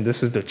this, and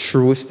this is the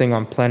truest thing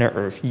on planet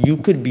Earth. You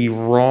could be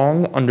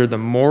wrong under the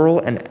moral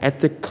and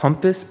ethic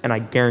compass, and I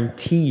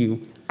guarantee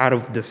you, out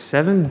of the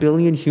 7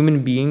 billion human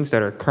beings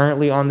that are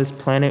currently on this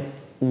planet,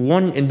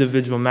 one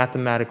individual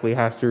mathematically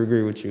has to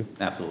agree with you.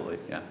 Absolutely,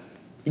 yeah.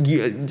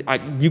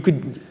 You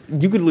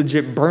could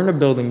legit burn a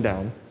building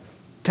down.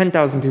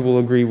 10,000 people will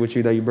agree with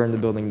you that you burned the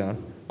building down.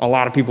 A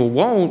lot of people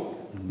won't,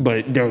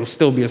 but there will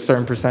still be a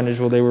certain percentage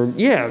where they were,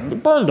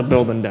 burn the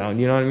building down.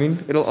 You know what I mean?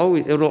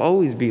 It'll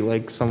always be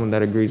like someone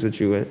that agrees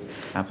with you.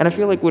 And I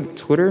feel like with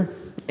Twitter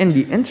and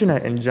the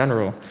internet in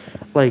general,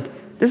 like,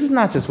 this is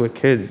not just with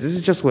kids. This is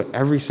just with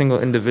every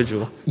single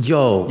individual.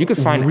 Yo, You could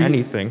find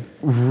anything.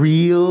 I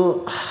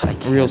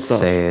can't Real stuff.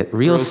 say it.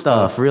 Real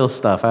stuff.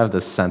 I have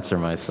to censor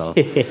myself.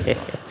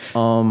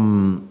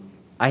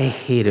 I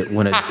hate it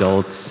when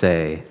adults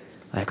say,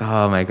 like,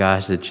 oh my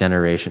gosh, the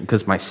generation.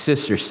 Because my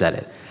sister said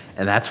it.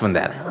 And that's when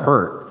that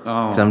hurt.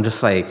 Because I'm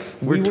just like,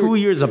 we're 2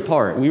 years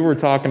apart. We were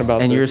talking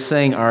about and this. you're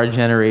saying our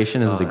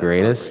generation is the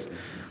greatest?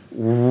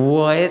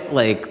 What?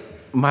 Like,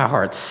 my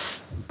heart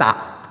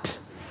stopped.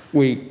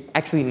 Wait,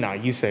 actually, no,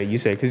 you say,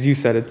 because you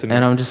said it to me.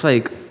 And I'm just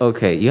like,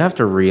 okay, you have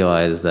to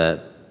realize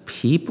that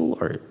people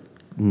are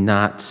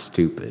not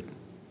stupid.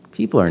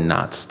 People are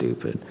not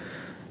stupid.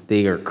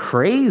 They are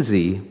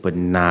crazy, but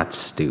not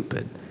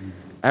stupid.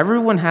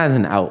 Everyone has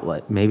an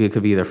outlet. Maybe it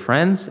could be their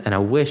friends, and I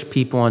wish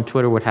people on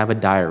Twitter would have a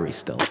diary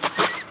still.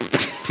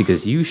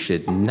 Because you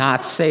should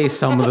not say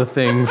some of the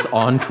things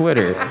on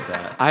Twitter.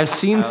 I've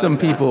seen some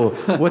people,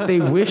 what they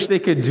wish they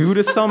could do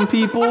to some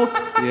people.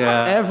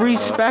 Yeah. Every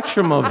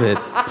spectrum of it.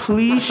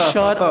 Please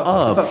shut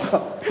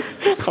up.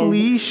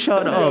 Please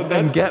shut up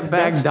and get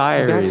back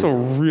diaries. That's a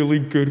really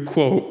good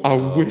quote. I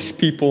wish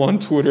people on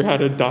Twitter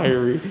had a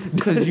diary.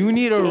 Because you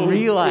need to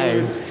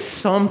realize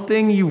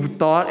something you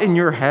thought in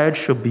your head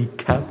should be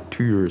kept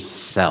to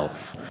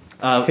yourself.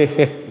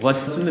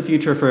 What's in the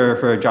future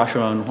for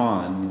Joshua and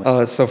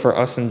Juan? So for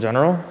us in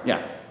general,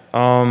 Yeah.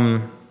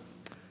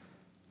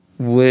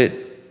 with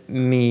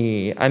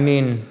me, I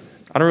mean,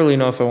 I don't really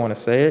know if I want to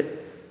say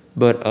it,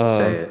 but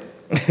Say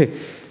it.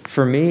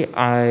 for me,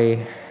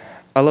 I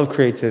love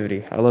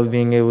creativity. I love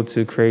being able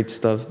to create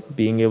stuff,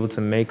 being able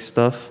to make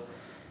stuff.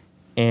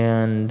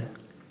 And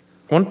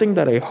one thing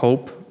that I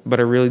hope,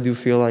 but I really do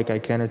feel like I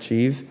can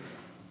achieve,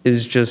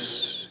 is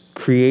just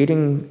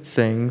creating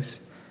things,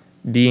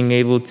 being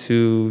able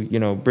to,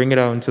 bring it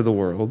out into the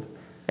world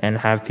and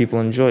have people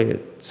enjoy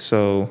it.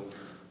 So,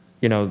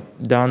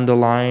 down the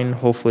line,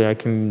 hopefully I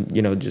can,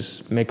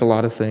 just make a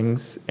lot of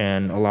things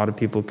and a lot of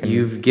people can.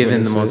 You've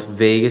given the witness most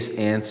vaguest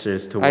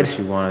answers to what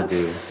you want to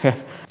do.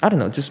 I don't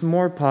know, just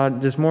more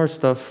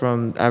stuff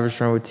from Average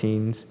Friend with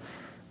Teens,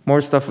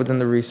 more stuff within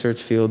the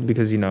research field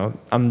because,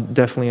 I'm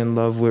definitely in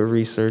love with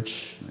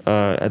research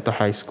at the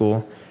high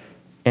school.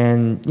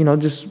 And,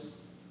 just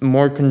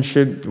more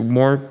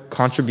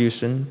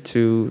contribution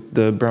to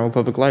the Brentwood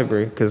Public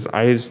Library because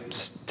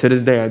to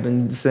this day, I've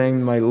been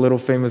saying my little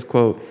famous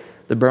quote,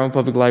 the Brentwood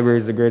Public Library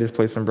is the greatest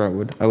place in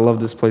Brentwood. I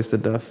love this place to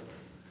death.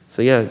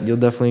 So yeah, you're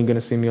definitely going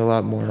to see me a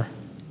lot more.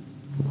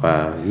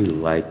 Wow, you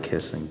like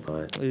kissing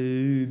butt.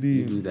 You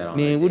do that on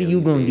Man, a what are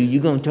you daily going to do? basis. You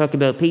going to talk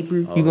about paper?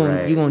 You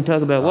Alright. going to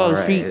talk about Wall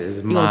Alright, Street? this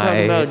is You going to talk my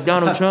about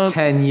Donald Trump?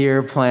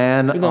 10-year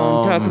plan. You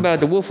going to talk about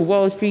the Wolf of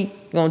Wall Street?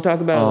 You going to talk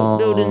about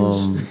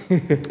buildings?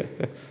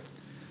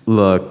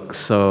 Look,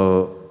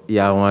 so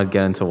yeah, I want to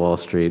get into Wall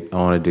Street. I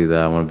want to do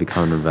that. I want to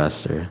become an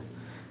investor.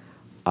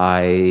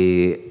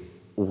 I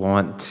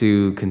want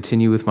to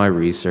continue with my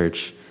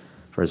research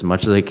for as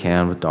much as I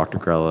can with Dr.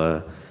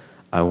 Grella.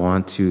 I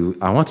want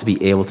to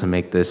be able to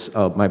make this.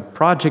 My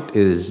project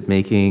is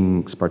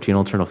making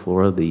Spartina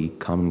alterniflora, the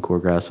common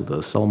cordgrass with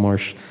a cell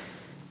marsh,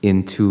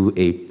 into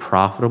a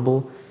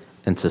profitable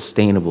and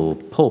sustainable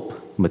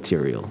pulp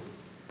material.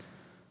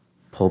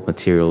 Pulp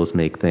materials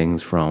make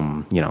things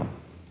from,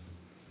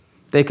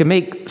 they can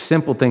make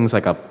simple things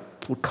like a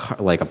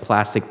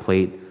plastic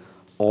plate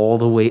all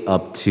the way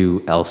up to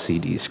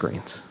LCD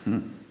screens.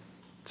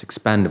 It's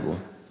expendable.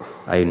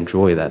 I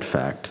enjoy that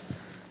fact.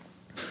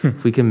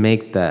 If we can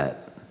make that,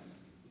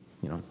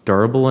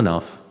 durable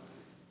enough,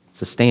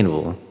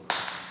 sustainable,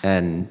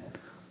 and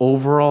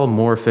overall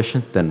more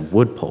efficient than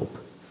wood pulp,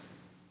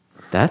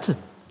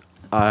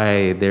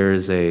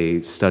 there's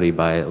a study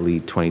by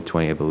Elite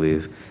 2020, I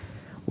believe,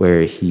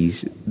 where he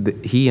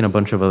and a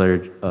bunch of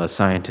other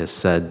scientists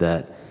said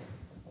that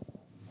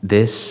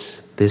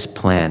this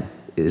plant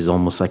is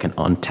almost like an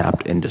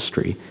untapped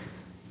industry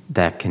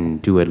that can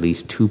do at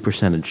least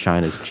 2% of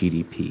China's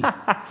GDP.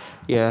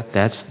 Yeah.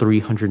 That's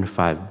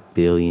 $305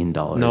 billion.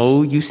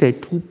 No, you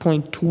said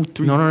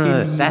 2.23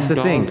 No. That's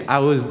the thing.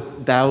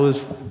 That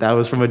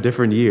was from a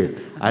different year.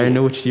 I didn't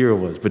know which year it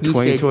was, but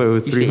 2020 it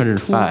was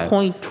 305.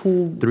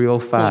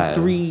 305.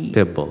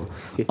 Pitbull.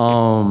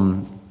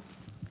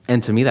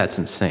 And to me, that's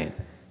insane.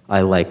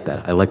 I like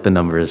that. I like the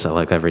numbers. I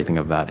like everything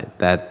about it.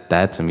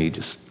 That to me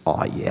just,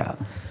 oh yeah.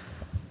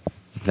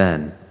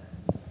 Then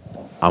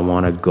I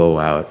want to go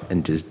out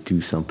and just do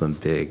something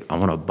big. I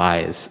want to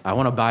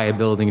buy a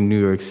building in New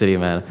York City,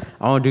 man.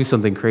 I want to do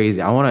something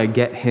crazy. I want to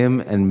get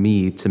him and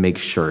me to make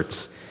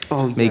shirts.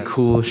 Make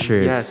cool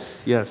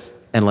shirts. Yes.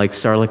 And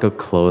start a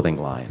clothing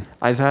line.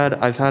 I've had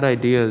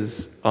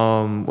ideas.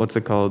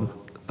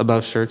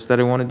 About shirts that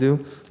I want to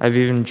do. I've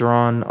even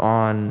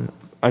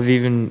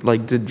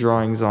did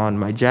drawings on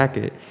my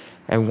jacket.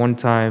 And one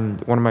time,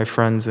 one of my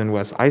friends in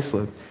West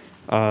Islip,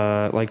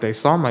 they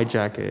saw my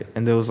jacket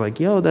and they was like,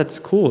 "Yo, that's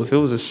cool. If it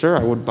was a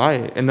shirt, I would buy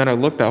it." And then I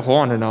looked at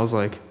Juan and I was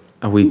like,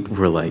 and we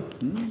were like,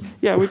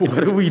 "Yeah, we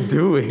what are we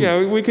doing?"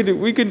 Yeah, we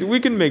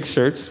could make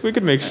shirts. We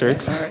could make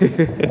shirts.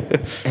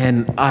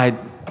 And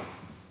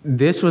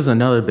this was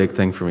another big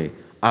thing for me.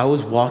 I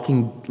was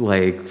walking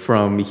like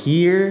from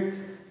here,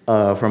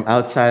 from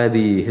outside of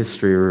the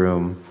history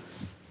room,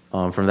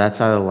 from that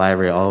side of the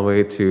library all the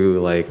way to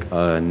like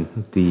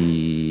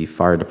the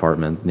fire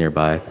department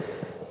nearby.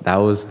 That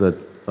was the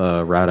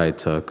route I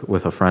took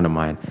with a friend of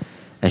mine,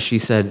 and she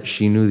said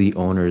she knew the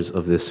owners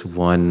of this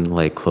one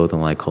like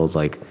clothing line called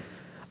like,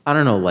 I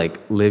don't know, like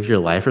Live Your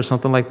Life or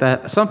something like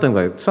that, something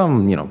like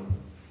some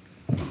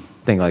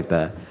thing like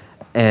that,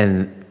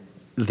 and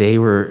they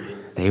were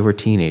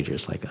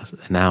teenagers like us.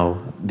 And now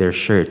their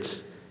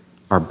shirts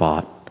are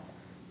bought,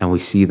 and we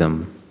see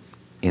them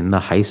in the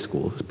high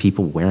schools,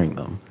 people wearing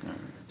them.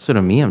 So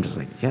to me, I'm just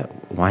like, yeah,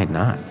 why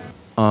not?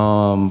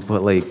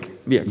 But like,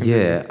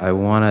 yeah, I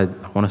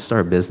wanna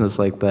start a business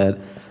like that.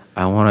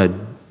 I wanna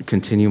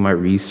continue my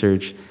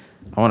research.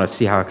 I wanna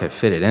see how I could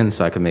fit it in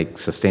so I can make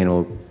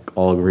sustainable,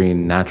 all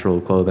green,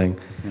 natural clothing.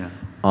 Yeah.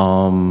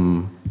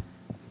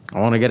 I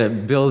want to get a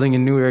building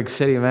in New York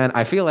City, man.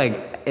 I feel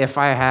like if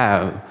I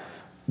have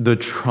the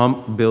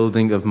Trump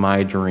building of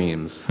my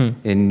dreams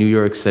in New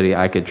York City,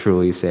 I could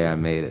truly say I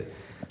made it.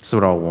 That's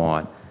what I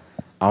want.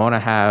 I want to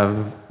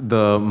have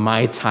the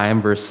My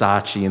Time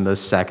Versace in the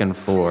second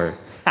floor.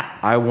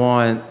 I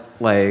want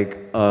like,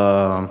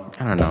 I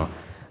don't know,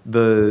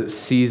 the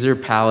Caesar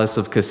Palace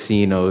of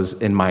Casinos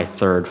in my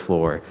third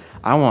floor.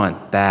 I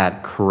want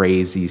that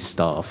crazy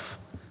stuff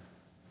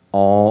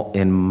all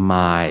in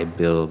my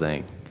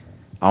building.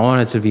 I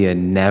want it to be a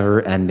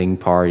never-ending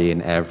party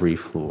in every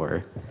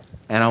floor.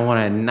 And I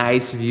want a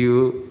nice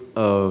view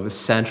of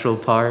Central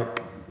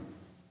Park.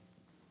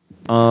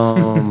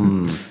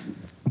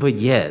 But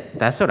yeah,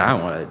 that's what I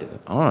want to do.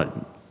 I want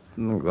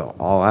to go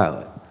all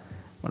out.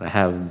 I want to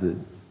have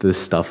the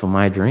stuff of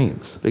my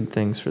dreams. Big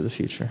things for the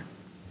future.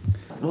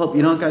 Well,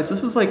 guys,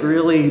 this was like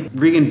really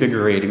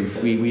reinvigorating.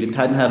 We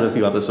hadn't had a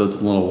few episodes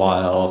in a little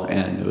while,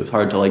 and it was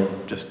hard to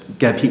like just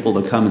get people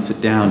to come and sit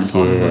down and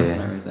talk to us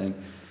and everything.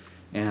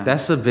 Yeah.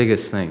 That's the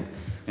biggest thing.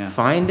 Yeah.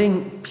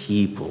 Finding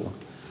people.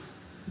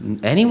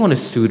 Anyone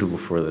is suitable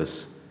for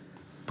this,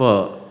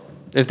 but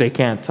If they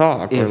can't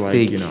talk, if or like,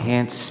 they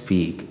can't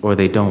speak or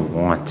they don't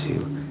want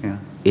to, Yeah.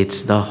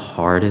 it's the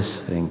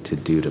hardest thing to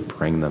do to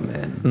bring them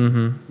in.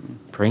 Mm-hmm.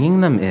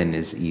 Bringing them in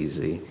is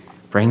easy.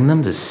 Bringing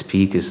them to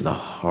speak is the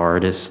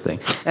hardest thing.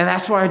 And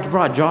that's why I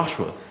brought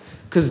Joshua.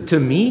 Because to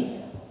me,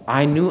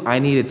 I knew I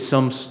needed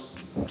some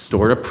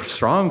sort of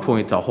strong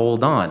point to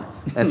hold on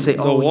and say,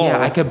 oh, wall.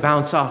 yeah, I could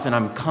bounce off and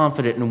I'm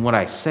confident in what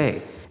I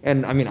say.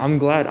 And I mean, I'm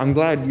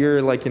glad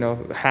you're like,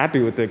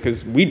 happy with it,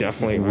 because we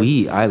definitely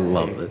were. I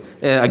love it.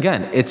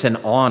 Again, it's an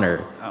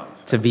honor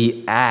to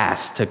be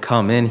asked to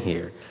come in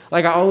here.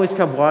 Like, I always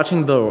kept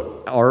watching the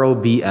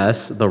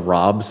ROBS, the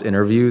Rob's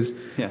interviews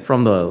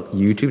from the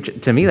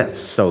YouTube. To me, that's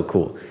so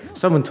cool.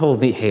 Someone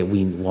told me, hey,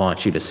 we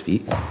want you to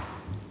speak.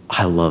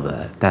 I love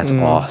that. That's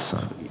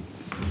awesome.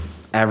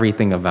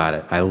 Everything about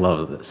it. I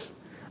love this.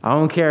 I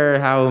don't care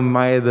how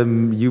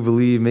you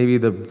believe maybe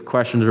the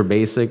questions are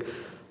basic.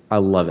 I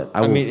love it.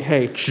 I mean,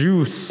 hey,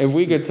 juice. If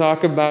we could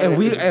talk about if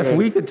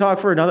we could talk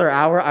for another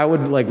hour, I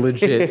would like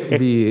legit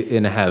be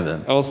in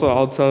heaven. Also,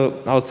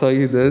 I'll tell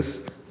you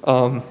this.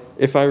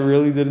 If I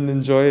really didn't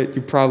enjoy it,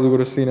 you probably would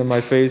have seen it in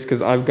my face,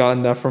 because I've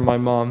gotten that from my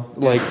mom.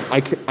 Like,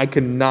 I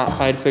cannot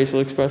hide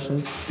facial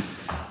expressions.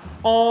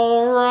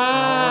 All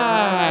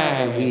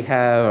right. We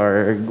have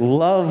our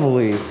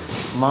lovely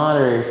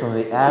moderator from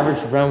the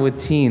Average Brentwood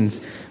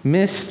Teens,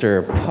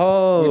 Mr.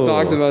 Poe. We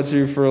talked about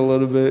you for a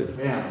little bit.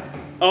 Yeah.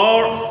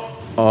 All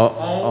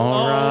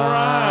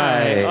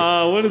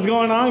right. What is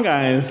going on,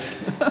 guys?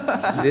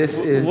 This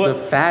is the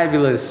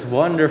fabulous,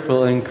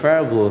 wonderful,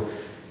 incredible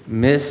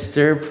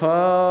Mr. Poe.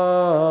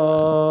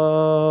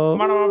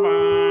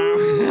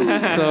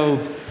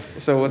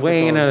 So what's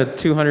weighing it called? at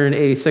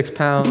 286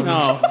 pounds.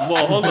 No,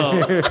 well, hold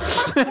on.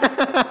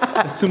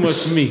 That's too much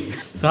for me.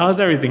 So how's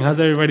everything? How's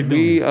everybody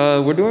doing?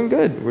 We're doing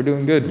good. We're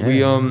doing good.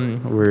 Yeah.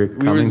 We're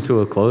coming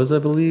to a close, I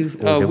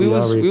believe. Or did we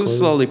was close?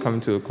 slowly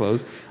coming to a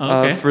close.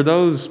 Okay. For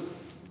those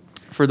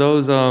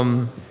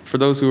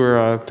who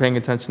are paying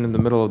attention in the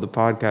middle of the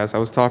podcast, I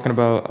was talking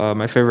about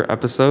my favorite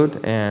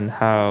episode and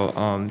how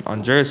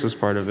Andreas was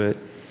part of it.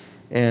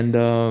 And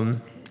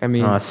I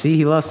mean, see,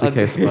 he loves to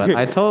kiss butt.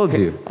 I told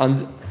you.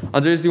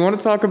 Andreas, do you want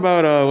to talk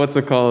about what's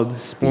it called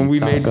when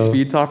we made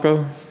Speed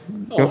Taco?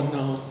 Oh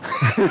no.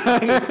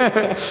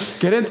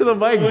 Get into the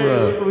mic,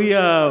 bro.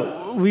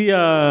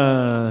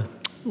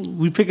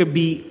 We pick a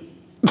beat,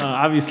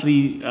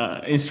 obviously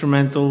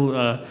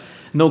instrumental,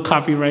 no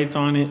copyrights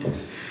on it,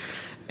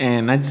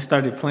 and I just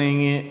started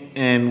playing it,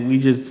 and we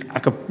just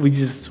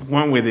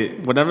went with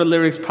it. Whatever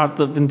lyrics popped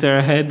up into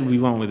our head, we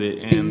went with it.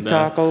 Speed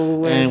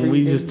taco, and we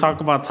everything. just talk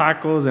about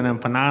tacos and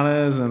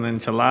empanadas and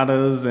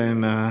enchiladas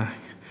and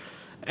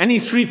any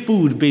street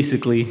food,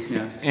 basically.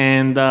 Yeah.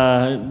 And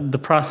the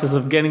process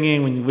of getting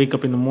in when you wake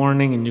up in the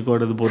morning and you go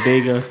to the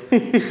bodega.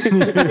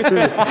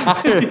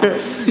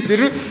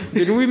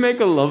 Didn't we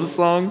make a love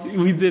song?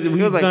 We did.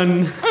 We've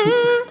done.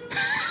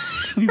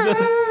 We've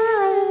done.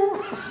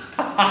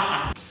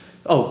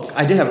 Oh,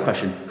 I did have a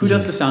question. Who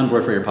does the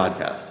soundboard for your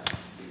podcast?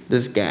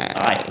 This guy.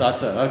 I thought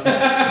so.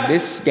 Okay.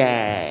 This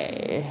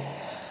guy.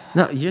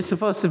 No, you're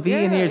supposed to be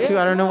in here too.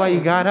 I don't know why you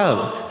got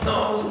up. No,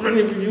 I was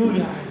running for you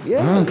guys.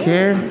 Yeah. I don't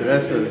care. The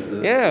rest of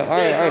the Yeah. All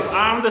right. All right.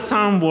 I'm the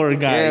soundboard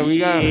guy. Yeah, we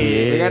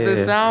got the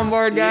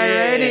soundboard guy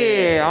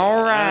ready. All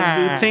I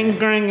right. do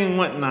tinkering and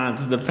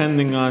whatnot,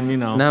 depending on,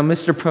 Now,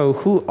 Mr. Poe,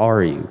 who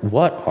are you?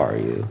 What are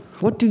you?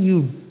 What do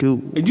you do?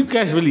 Are you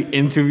guys really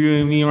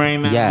interviewing me right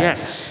now?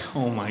 Yes.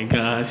 Oh my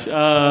gosh.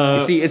 You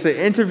see, it's an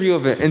interview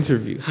of an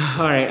interview.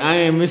 All right, I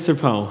am Mr.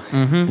 Poe.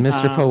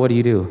 Mr. Poe, what do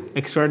you do?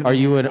 Extraordinary Are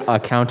you an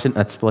accountant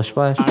at Splish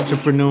Splash?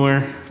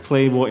 entrepreneur,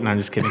 playboy. No, I'm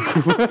just kidding.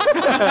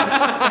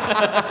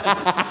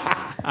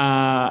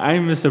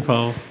 I'm Mr.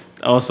 Poe,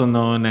 also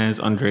known as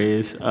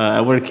Andreas.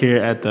 I work here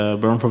at the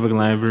Brentwood Public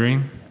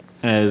Library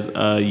as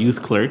a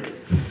youth clerk.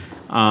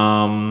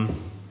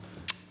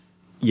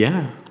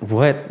 Yeah.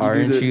 What?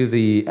 Aren't you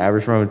the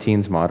Average Roman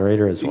Teens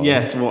moderator as well?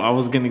 Yes, well, I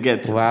was going to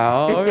get to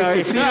Wow.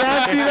 Okay. See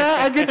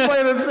that? I could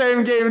play the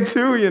same game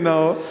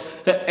too,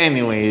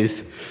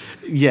 Anyways,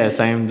 yes,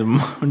 I am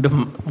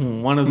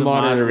one of the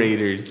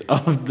moderators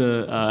of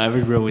the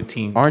Average Brentwood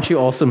Team. Aren't you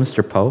also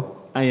Mr. Poe?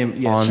 I am,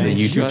 yes. On the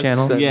YouTube just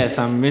channel? said- Yes,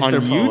 I'm Mr. On Poe.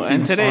 YouTube.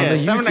 And today On at the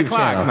 7 YouTube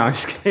o'clock. channel. No, I'm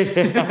just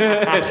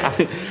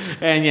kidding.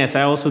 And yes,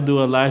 I also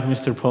do a live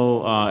Mr.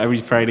 Poe every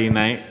Friday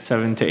night,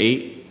 7 to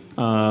 8.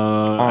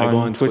 I go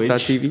on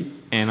Twitch.tv?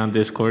 and on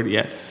Discord,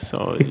 yes.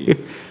 So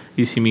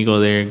you see me go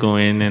there, go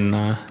in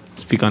and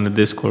speak on the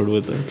Discord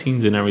with the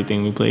teams and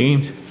everything. We play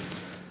games.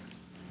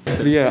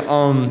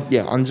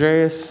 Yeah,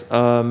 Andreas,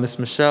 Miss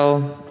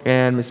Michelle,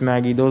 and Miss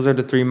Maggie. Those are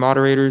the three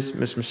moderators.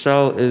 Miss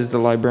Michelle is the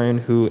librarian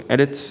who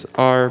edits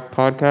our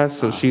podcast,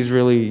 so she's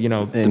really,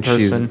 the And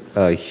she's person.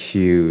 a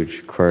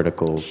huge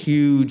critical.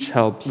 Huge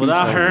help.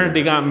 Without her,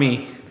 they got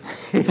me.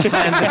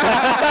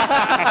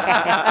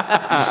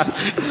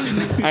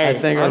 I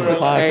think our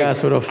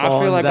podcast would have I feel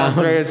fallen like down.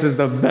 Andreas is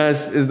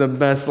the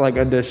best like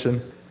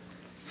addition.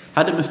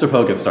 How did Mr.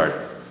 Poe get started?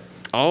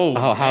 Oh,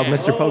 How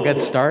Mr. Poe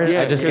gets started?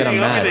 Yeah, I just get him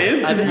You want me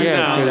to mad. interview Yeah,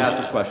 now? I'm gonna ask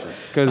this question.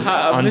 because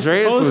Mr.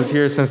 Andreas Post- was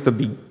here since the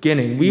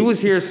beginning. We was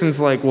here since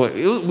like what?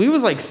 We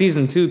was like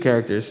season 2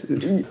 characters.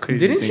 Didn't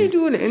you thing.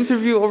 do an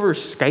interview over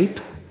Skype?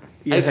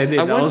 Yes, I did.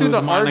 I That went was through with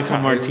the Monica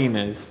archives.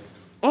 Martinez.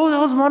 Oh, that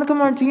was Monica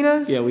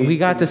Martinez? Yeah, We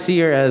got to see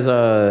her as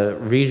a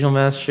regional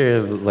master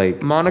of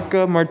like.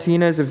 Monica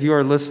Martinez, if you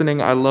are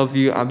listening, I love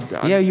you.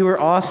 Yeah, you were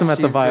awesome at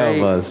the she's Bio great.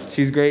 Buzz.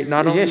 She's great.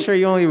 Not Yeah, only sure.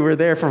 You only were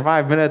there for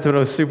 5 minutes, but it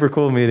was super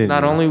cool meeting.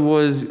 not you. only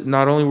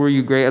were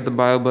you great at the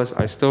BioBus,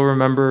 I still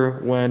remember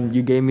when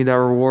you gave me that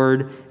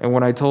reward and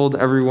when I told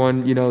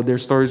everyone, their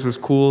stories was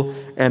cool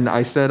and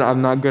I said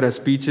I'm not good at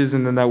speeches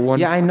and then that one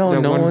Yeah, I know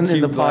that no one in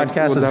cute the black-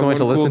 podcast that is going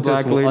to one cool listen to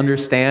this black will lady.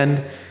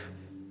 understand.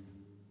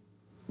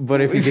 But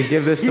if you could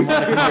give this to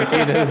Monica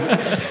Martinez,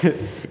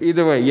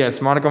 Either way, yes,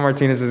 Monica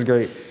Martinez is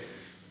great.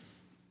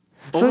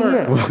 So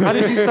yeah, how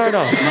did you start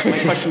off? My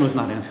question was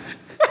not answered.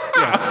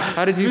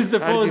 How did you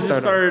Mr. how Poe did you just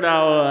start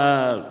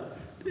off?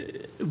 started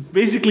out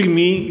basically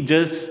me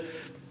just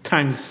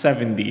times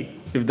 70,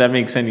 if that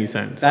makes any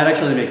sense. That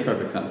actually makes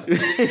perfect sense.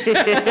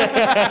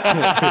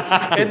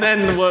 And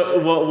then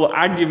what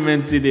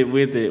augmented it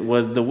with it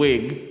was the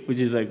wig, which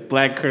is like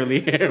black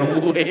curly hair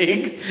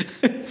wig,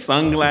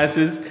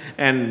 sunglasses,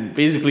 and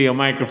basically a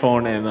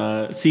microphone and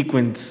a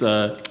sequence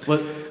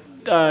What?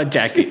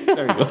 jacket.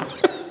 There we go.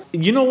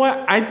 You know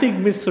what? I think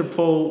Mr.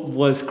 Poe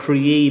was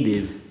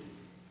created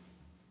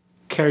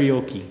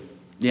karaoke.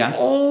 Yeah.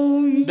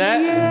 Oh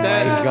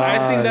That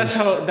I think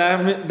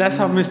that's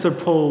how Mr.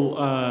 Poe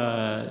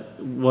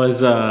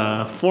was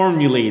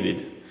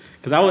formulated.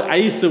 Because I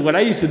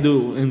used to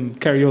do in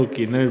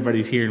karaoke, and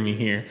everybody's hearing me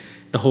here,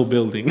 the whole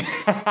building.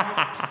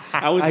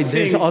 I would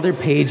there's sing. other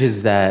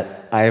pages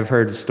that I've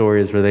heard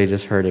stories where they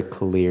just heard it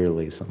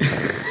clearly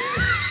sometimes.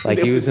 Like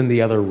he was in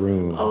the other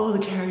room. Oh, the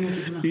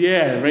karaoke.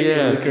 Yeah,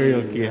 regular Yeah.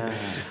 karaoke. Yeah.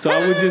 So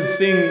I would just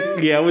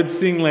sing. Yeah, I would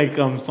sing like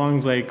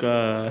songs like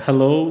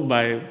 "Hello"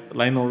 by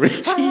Lionel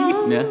Richie.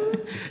 Yeah.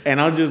 And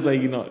I'll just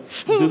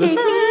do the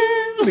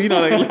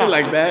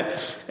like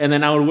that, and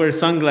then I would wear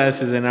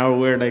sunglasses and I would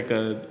wear like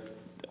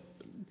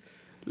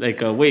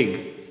a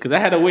wig, because I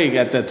had a wig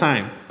at that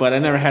time, but I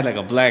never had like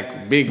a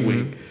black big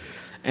wig.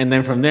 And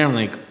then from there, I'm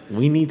like,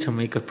 we need to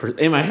make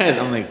in my head,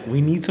 I'm like, we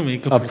need to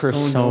make a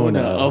persona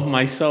of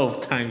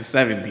myself times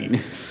 70.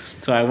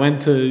 So I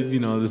went to,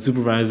 the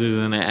supervisors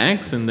and I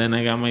asked, and then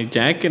I got my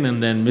jacket,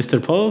 and then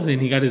Mr. Poe, and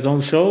he got his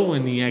own show,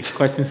 and he asked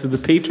questions to the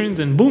patrons,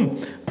 and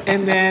boom.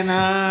 And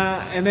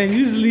then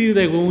usually,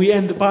 like when we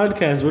end the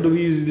podcast, what do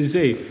we usually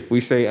say? We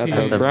say at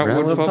the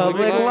Brentwood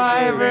Public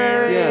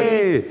Library.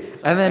 Yeah.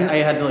 And then I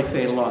had to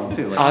say it along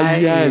too.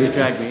 Like, Yes, you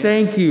dragged me in.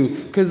 thank you.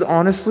 Because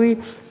honestly,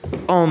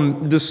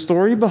 the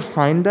story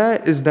behind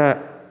that is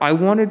that I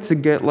wanted to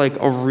get like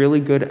a really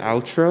good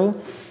outro,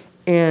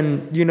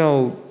 and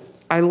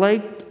I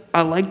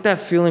like that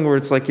feeling where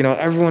it's like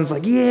everyone's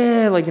like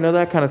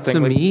that kind of thing. to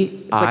Like, me,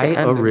 it's like an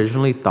I ending.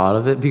 originally thought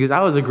of it because I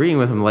was agreeing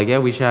with him, like, yeah,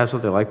 we should have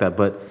something like that.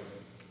 But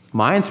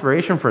my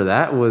inspiration for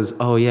that was,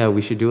 oh yeah,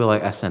 we should do it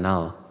like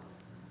SNL.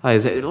 Like,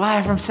 is it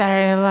live from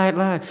Saturday Night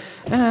Live?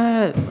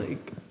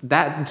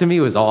 that to me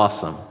was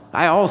awesome.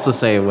 I also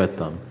say it with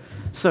them.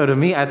 So to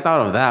me, I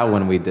thought of that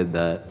when we did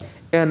that.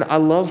 And I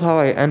love how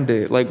I end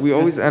it. Like, we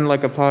always end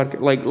like a podcast.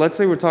 Like, let's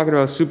say we're talking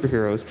about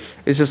superheroes.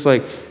 It's just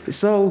like,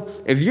 so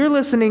if you're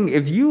listening,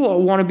 if you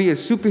want to be a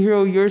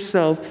superhero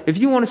yourself, if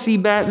you want to see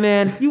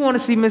Batman, you want to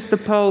see Mr.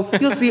 Poe,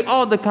 you'll see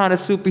all the kind of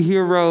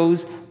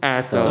superheroes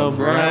at the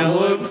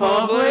Brentwood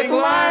Public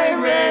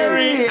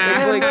Library.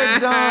 It's like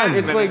done.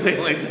 It's like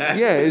that.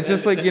 Yeah, it's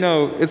just like,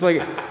 it's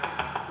like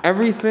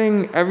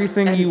everything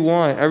you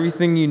want,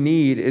 everything you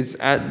need is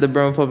at the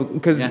Brentwood Public.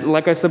 Because,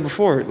 like I said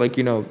before, like,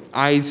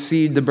 I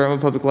see the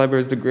Brentwood Public Library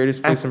as the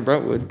greatest place in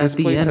Brentwood. At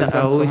the end, I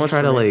always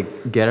try to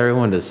like get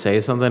everyone to say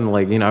something,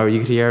 like, you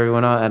could hear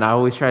everyone out, and I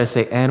always try to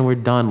say, "And we're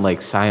done,"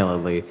 like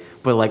silently,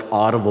 but like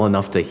audible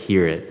enough to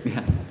hear it.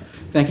 Yeah.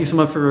 Thank you so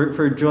much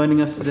for joining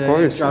us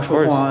today,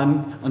 Joshua,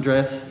 Juan,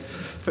 Andres.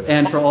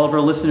 And for all of our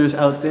listeners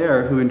out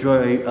there who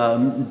enjoy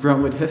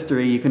Brentwood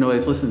history, you can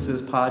always listen to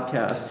this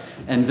podcast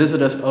and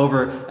visit us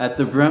over at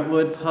the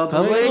Brentwood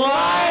Public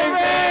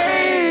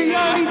Library.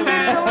 Yo, he did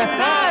it! Oh my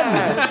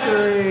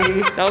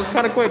God! That was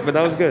kind of quick, but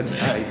that was good.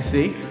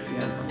 See?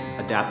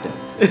 Adapting.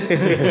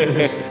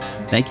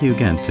 Thank you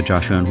again to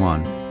Joshua and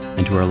Juan,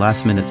 and to our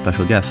last-minute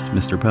special guest,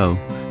 Mr. Poe,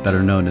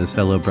 better known as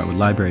fellow Brentwood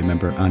Library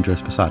member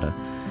Andres Posada.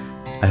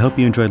 I hope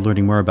you enjoyed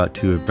learning more about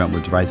two of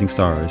Brentwood's rising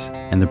stars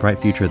and the bright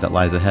future that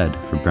lies ahead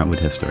for Brentwood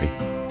history.